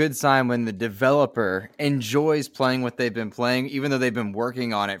always a good sign when the developer enjoys playing what they've been playing, even though they've been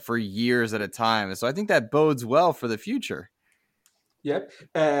working on it for years at a time. So I think that bodes well for the future. Yep.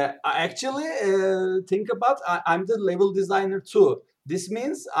 I actually think about I'm the level designer too. This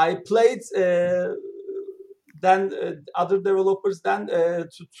means I played than other developers than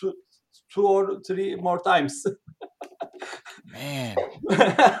 2 or 3 more times. Man.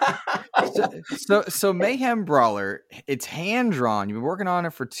 So Mayhem Brawler, it's hand drawn. You've been working on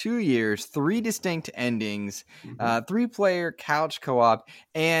it for 2 years, 3 distinct endings, 3-player couch co-op,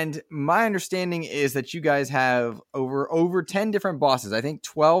 and my understanding is that you guys have over 10 different bosses. I think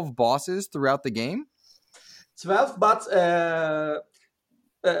 12 bosses throughout the game. 12, but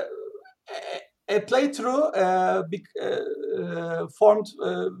a playthrough formed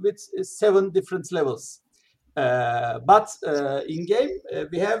with 7 different levels. But in game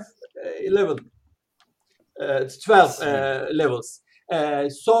we have 12 levels.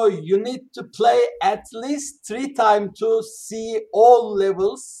 So you need to play at least 3 times to see all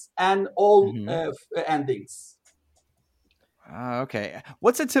levels and all endings. Okay.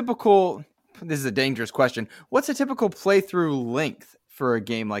 This is a dangerous question. What's a typical playthrough length for a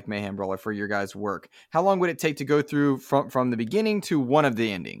game like Mayhem Brawler for your guys' work? How long would it take to go through from the beginning to one of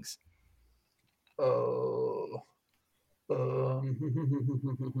the endings?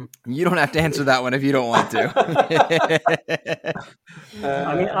 You don't have to answer that one if you don't want to.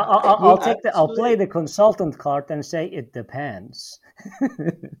 I mean, I'll play the consultant card and say it depends.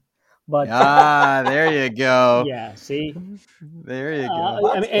 But there you go. Yeah, see, there you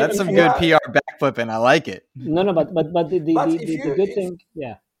go. That's some good PR backflipping. I like it. No, but the good thing,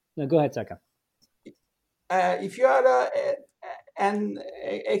 yeah. No, go ahead, Saka. If you are an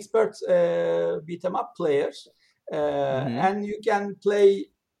expert beat 'em up player, and you can play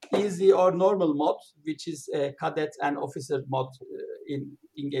easy or normal mode, which is cadet and officer mode in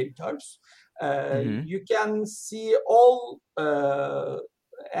game terms, you can see all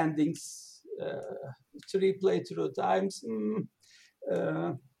endings 3 playthrough times,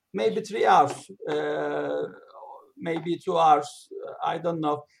 maybe 3 hours, maybe 2 hours, I don't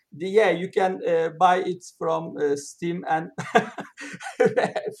know. You can buy it from Steam, and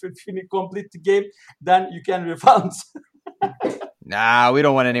if you complete the game, then you can refund. Nah, we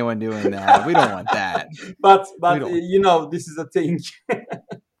don't want anyone doing that. We don't want that. But this is a thing.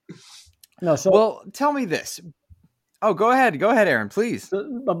 No, so well, tell me this. Oh, go ahead, Aaron, please. So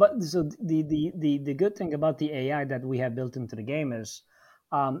the good thing about the AI that we have built into the game is,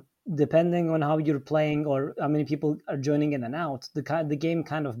 depending on how you're playing or how many people are joining in and out, the game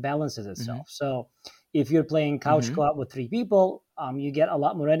kind of balances itself. So if you're playing couch co-op with 3 people, you get a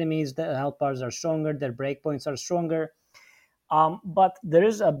lot more enemies. The health bars are stronger. Their breakpoints are stronger. But there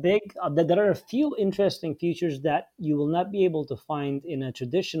is there are a few interesting features that you will not be able to find in a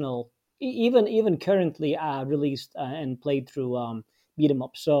traditional, even currently released and played through beat 'em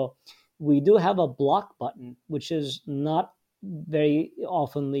up. So we do have a block button, which is not very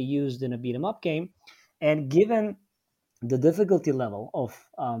oftenly used in a beat 'em up game, and given the difficulty level of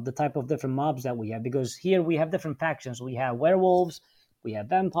the type of different mobs that we have, because here we have different factions. We have werewolves, we have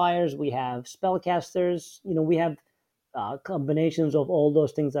vampires, we have spellcasters. We have combinations of all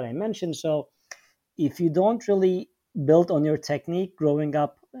those things that I mentioned. So if you don't really build on your technique growing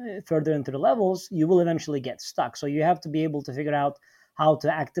up further into the levels, you will eventually get stuck. So you have to be able to figure out how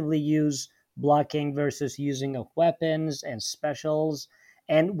to actively use blocking versus using of weapons and specials.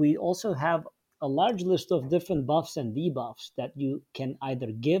 And we also have a large list of different buffs and debuffs that you can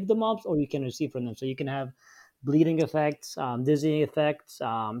either give the mobs or you can receive from them. So you can have bleeding effects, dizzying effects,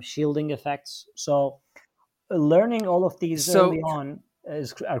 shielding effects. So learning all of these early on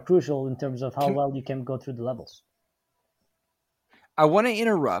are crucial in terms of how well you can go through the levels. I want to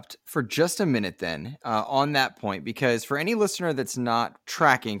interrupt for just a minute then on that point, because for any listener that's not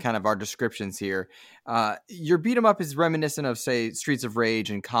tracking kind of our descriptions here, your beat 'em up is reminiscent of, say, Streets of Rage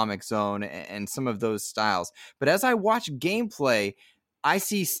and Comic Zone and some of those styles. But as I watch gameplay, I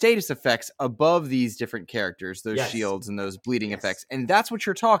see status effects above these different characters, those shields and those bleeding effects. And that's what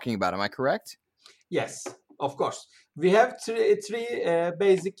you're talking about. Am I correct? Yes, of course. We have three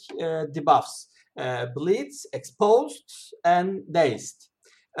basic debuffs. Bleeds, exposed, and dazed.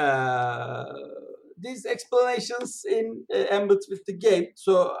 These explanations embed with the game,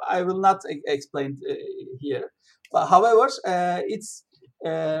 so I will not explain here. But however, it's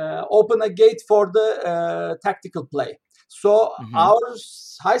open a gate for the tactical play. So our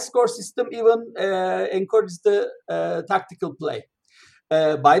high score system even encourages the tactical play.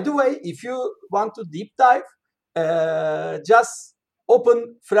 By the way, if you want to deep dive, just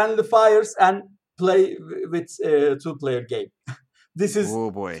open friendly fires and play with 2-player game. This is oh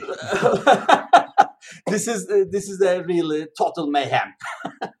boy. this is a really total mayhem.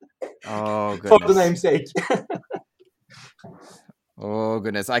 Oh goodness. For the namesake. Oh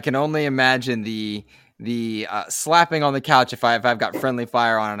goodness! I can only imagine the slapping on the couch if I've got friendly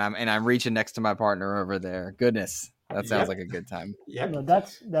fire on and I'm reaching next to my partner over there. Goodness, that sounds like a good time. Yeah, no,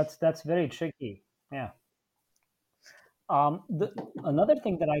 that's very tricky. Yeah. Another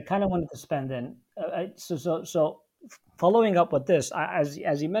thing that I kind of wanted to spend in, so following up with this,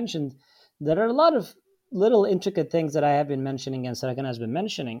 as you mentioned, there are a lot of little intricate things that I have been mentioning and Serkan has been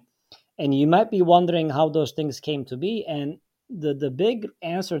mentioning, and you might be wondering how those things came to be. And the big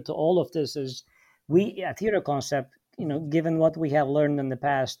answer to all of this is we at Hero Concept, given what we have learned in the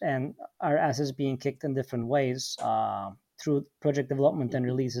past and our asses being kicked in different ways through project development and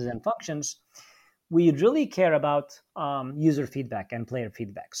releases and functions, we really care about user feedback and player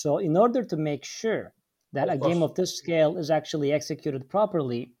feedback. So in order to make sure that a game of this scale is actually executed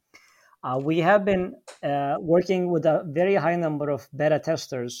properly, we have been working with a very high number of beta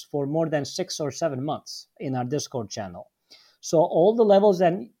testers for more than 6 or 7 months in our Discord channel. So all the levels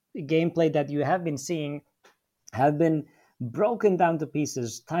and gameplay that you have been seeing have been broken down to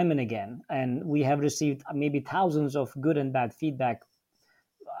pieces time and again. And we have received maybe thousands of good and bad feedback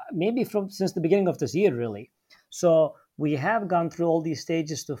maybe since the beginning of this year, really. So we have gone through all these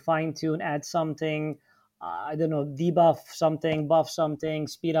stages to fine tune, add something, I don't know, debuff something, buff something,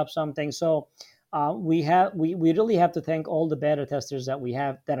 speed up something. So we really have to thank all the beta testers that we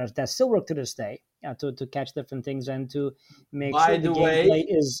have that still work to this day to catch different things and to make sure the gameplay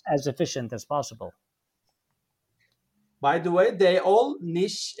is as efficient as possible. By the way, they all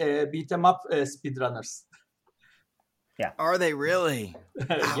niche beat 'em up speedrunners. Yeah. Are they really?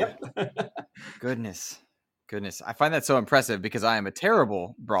 Yep. Goodness. I find that so impressive because I am a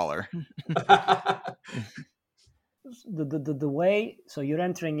terrible brawler. The way, so you're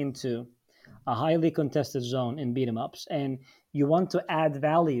entering into a highly contested zone in beat 'em ups, and you want to add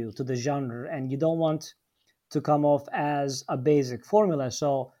value to the genre, and you don't want to come off as a basic formula.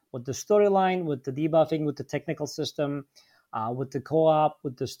 So with the storyline, with the debuffing, with the technical system, with the co-op,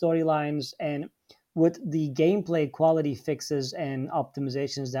 with the storylines, and with the gameplay quality fixes and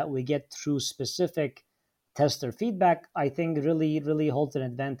optimizations that we get through specific tester feedback, I think really holds an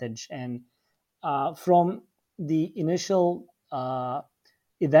advantage. And from the initial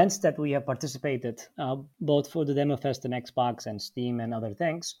events that we have participated, both for the Demo Fest and Xbox and Steam and other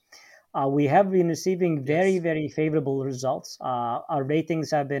things, we have been receiving very favorable results. Our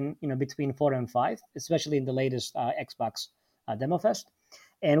ratings have been between 4 and 5, especially in the latest Xbox Demo Fest.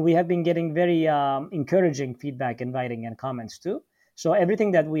 And we have been getting very encouraging feedback in writing and comments too. So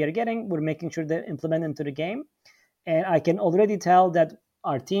everything that we are getting, we're making sure to implement into the game. And I can already tell that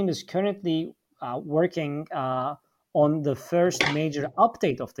our team is currently working on the first major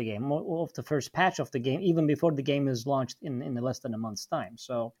update of the game, of the first patch of the game, even before the game is launched in less than a month's time.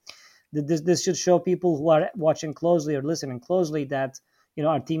 So this should show people who are watching closely or listening closely that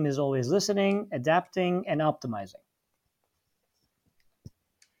our team is always listening, adapting, and optimizing.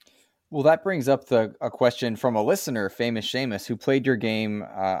 Well, that brings up a question from a listener, Famous Seamus, who played your game,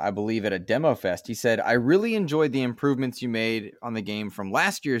 I believe, at a Demo Fest. He said, I really enjoyed the improvements you made on the game from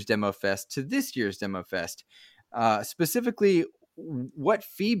last year's Demo Fest to this year's Demo Fest. Specifically, what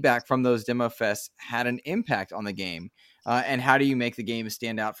feedback from those Demo Fests had an impact on the game? And how do you make the game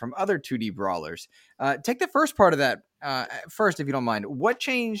stand out from other 2D brawlers? Take the first part of that first, if you don't mind. What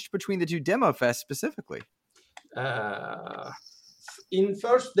changed between the two Demo Fests specifically? In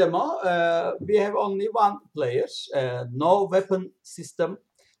first demo, we have only one player, no weapon system,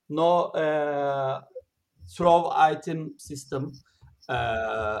 no throw item system.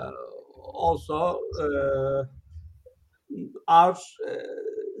 Also, our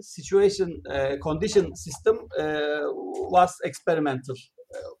situation condition system was experimental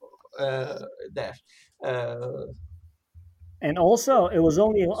there. And also, it was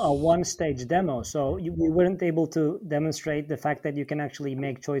only a one-stage demo, so we weren't able to demonstrate the fact that you can actually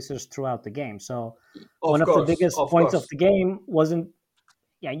make choices throughout the game. So one of the biggest points of the game wasn't,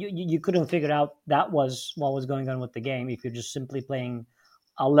 you couldn't figure out that was what was going on with the game if you're just simply playing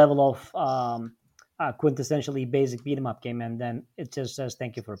a level of quintessentially basic beat-em-up game, and then it just says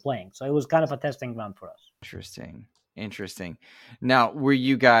thank you for playing. So it was kind of a testing ground for us. Interesting. Now, were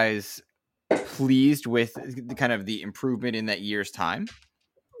you guys pleased with kind of the improvement in that year's time?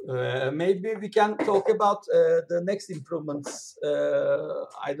 Maybe we can talk about the next improvements.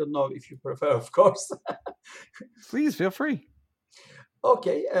 I don't know if you prefer, of course. Please feel free.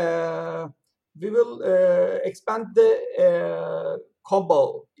 Okay. We will expand the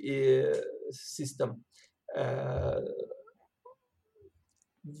combo system.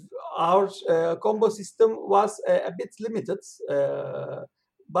 Our combo system was a bit limited.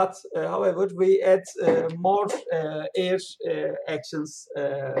 But however, we add more air actions,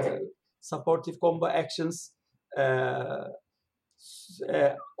 supportive combo actions,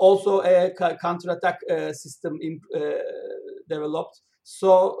 also a counter-attack system developed.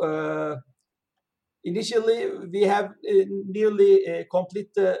 So initially, we have nearly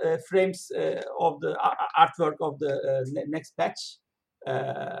complete the frames of the artwork of the next patch.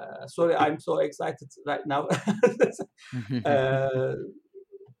 Sorry, I'm so excited right now.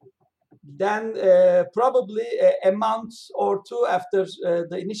 Then probably a month or two after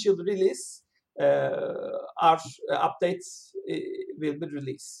the initial release, our updates will be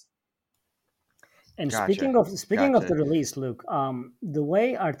released. And speaking of the release, Luke, the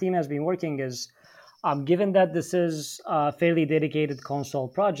way our team has been working is, given that this is a fairly dedicated console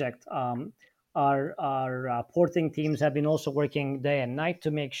project, our porting teams have been also working day and night to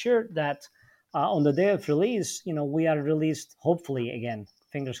make sure that on the day of release, we are released, hopefully, again,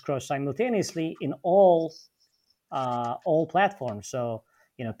 fingers crossed, simultaneously in all platforms. So,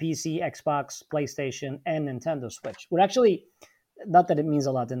 PC, Xbox, PlayStation, and Nintendo Switch. We're actually, not that it means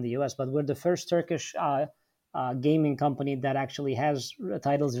a lot in the US, but we're the first Turkish gaming company that actually has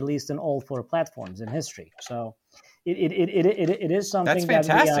titles released in all 4 platforms in history. So it is something that's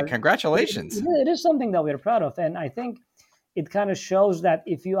fantastic. Congratulations. It is something that we're proud of, and I think it kind of shows that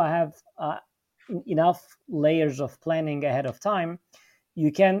if you have enough layers of planning ahead of time,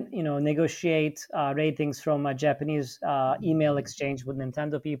 you can negotiate ratings from a Japanese email exchange with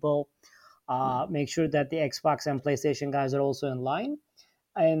Nintendo people. Make sure that the Xbox and PlayStation guys are also in line,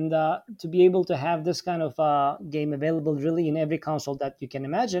 and to be able to have this kind of game available really in every console that you can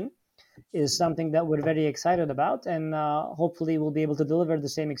imagine is something that we're very excited about, and hopefully we'll be able to deliver the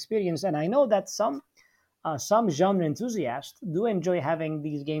same experience. And I know that some genre enthusiasts do enjoy having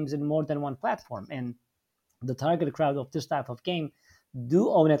these games in more than one platform, and the target crowd of this type of game do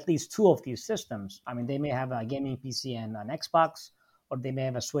own at least two of these systems. I mean, they may have a gaming PC and an Xbox, or they may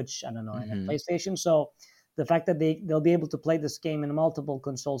have a Switch, I don't know, and a PlayStation. So the fact that they'll be able to play this game in multiple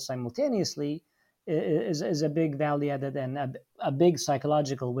consoles simultaneously is a big value added and a big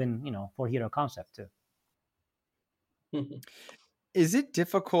psychological win, for Hero Concept too. Is it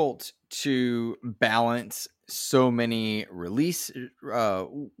difficult to balance so many release,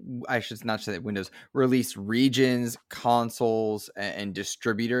 I should not say that Windows, release regions, consoles, and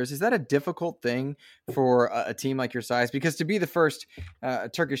distributors? Is that a difficult thing for a team like your size? Because to be the first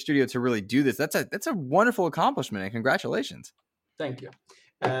Turkish studio to really do this, that's a wonderful accomplishment, and congratulations. Thank you.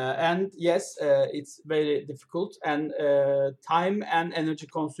 And yes, it's very difficult and time and energy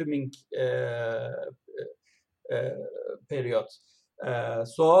consuming period.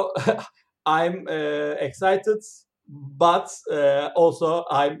 So I'm excited, but also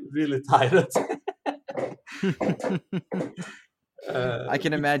I'm really tired. I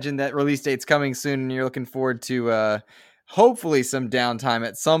can imagine that release date's coming soon, and you're looking forward to hopefully some downtime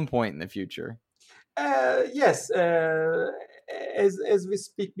at some point in the future. Yes, as we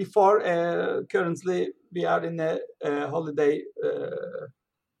speak before, currently we are in a holiday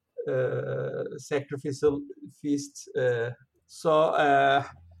sacrificial feast. So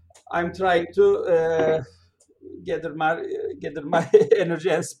I'm trying to gather my energy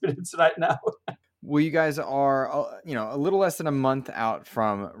and spirits right now. Well, you guys are, a little less than a month out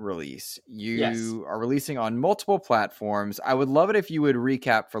from release. You are releasing on multiple platforms. I would love it if you would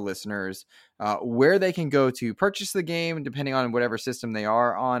recap for listeners where they can go to purchase the game, depending on whatever system they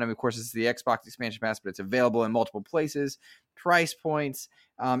are on. I mean, of course, it's the Xbox Expansion Pass, but it's available in multiple places, price points,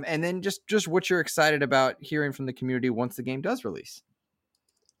 and then just what you're excited about hearing from the community once the game does release.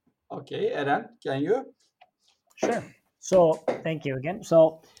 Okay, Eren, can you? Sure. So, thank you again.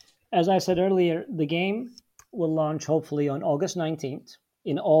 So, as I said earlier, the game will launch hopefully on August 19th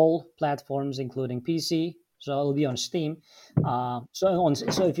in all platforms, including PC. So it'll be on Steam. So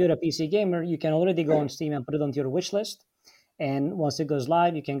if you're a PC gamer, you can already go on Steam and put it onto your wish list. And once it goes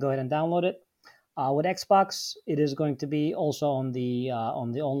live, you can go ahead and download it. With Xbox, it is going to be also on the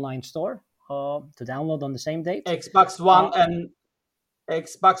online store to download on the same date. Xbox One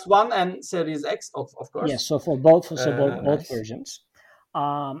and Series X, of course. Yes, so for both versions.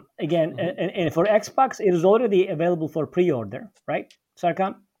 Again, and for Xbox, it is already available for pre-order, right,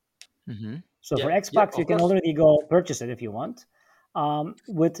 Serkan? Mm-hmm. So for Xbox, you can already go purchase it if you want.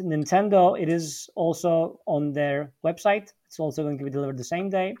 With Nintendo, it is also on their website. It's also going to be delivered the same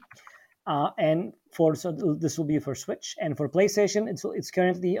day. And this will be for Switch. And for PlayStation, it's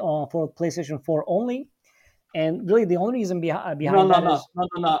currently for PlayStation 4 only. And really, the only reason behind that is...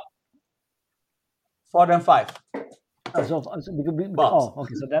 No. 4 and 5. Okay. So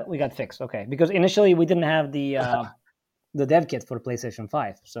that we got fixed. Okay, because initially we didn't have the dev kit for PlayStation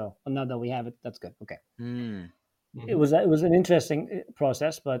 5. So now that we have it, that's good. Okay. Mm-hmm. It was an interesting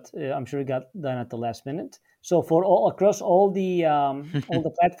process, but I'm sure it got done at the last minute. So for across all the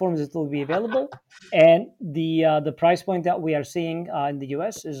platforms, it will be available, and the price point that we are seeing in the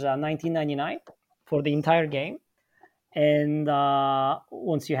US is $19.99 for the entire game. And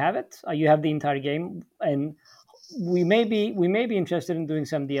once you have it, you have the entire game, and we may be interested in doing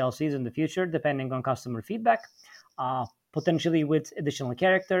some DLCs in the future, depending on customer feedback, potentially with additional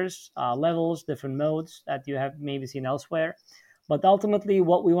characters, levels, different modes that you have maybe seen elsewhere. But ultimately,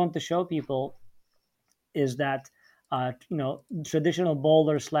 what we want to show people is that traditional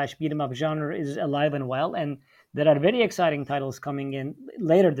bowler / beat 'em up genre is alive and well, and there are very exciting titles coming in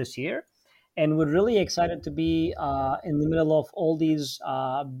later this year. And we're really excited to be in the middle of all these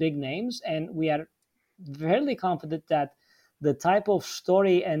big names, and we are fairly confident that the type of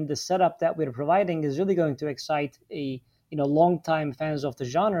story and the setup that we're providing is really going to excite long-time fans of the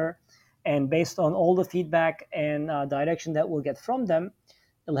genre. And based on all the feedback and direction that we'll get from them,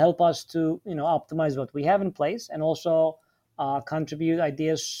 it'll help us to optimize what we have in place and also contribute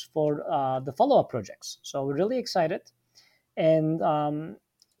ideas for the follow-up projects. So we're really excited, and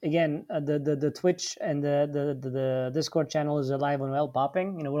again, the Twitch and the Discord channel is alive and well,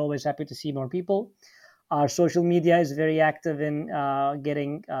 popping. We're always happy to see more people. Our social media is very active in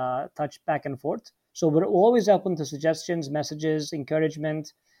getting touch back and forth. So we're always open to suggestions, messages,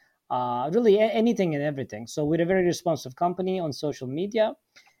 encouragement, really anything and everything. So we're a very responsive company on social media,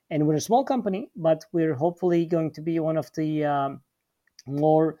 and we're a small company, but we're hopefully going to be one of the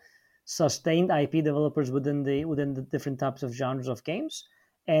more sustained IP developers within the different types of genres of games.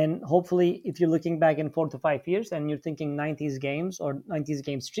 And hopefully, if you're looking back in 4 to 5 years and you're thinking 90s games or 90s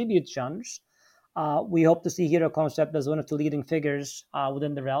games tribute genres, we hope to see Hero Concept as one of the leading figures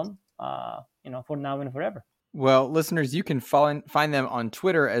within the realm, for now and forever. Well, listeners, you can find them on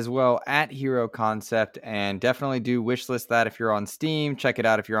Twitter as well at Hero Concept, and definitely do wishlist that if you're on Steam. Check it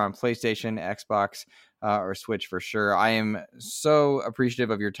out if you're on PlayStation, Xbox, or Switch for sure. I am so appreciative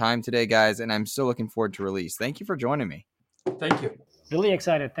of your time today, guys, and I'm so looking forward to release. Thank you for joining me. Thank you. Really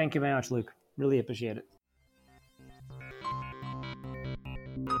excited. Thank you very much, Luke. Really appreciate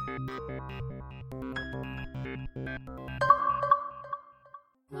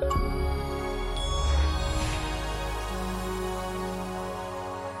it.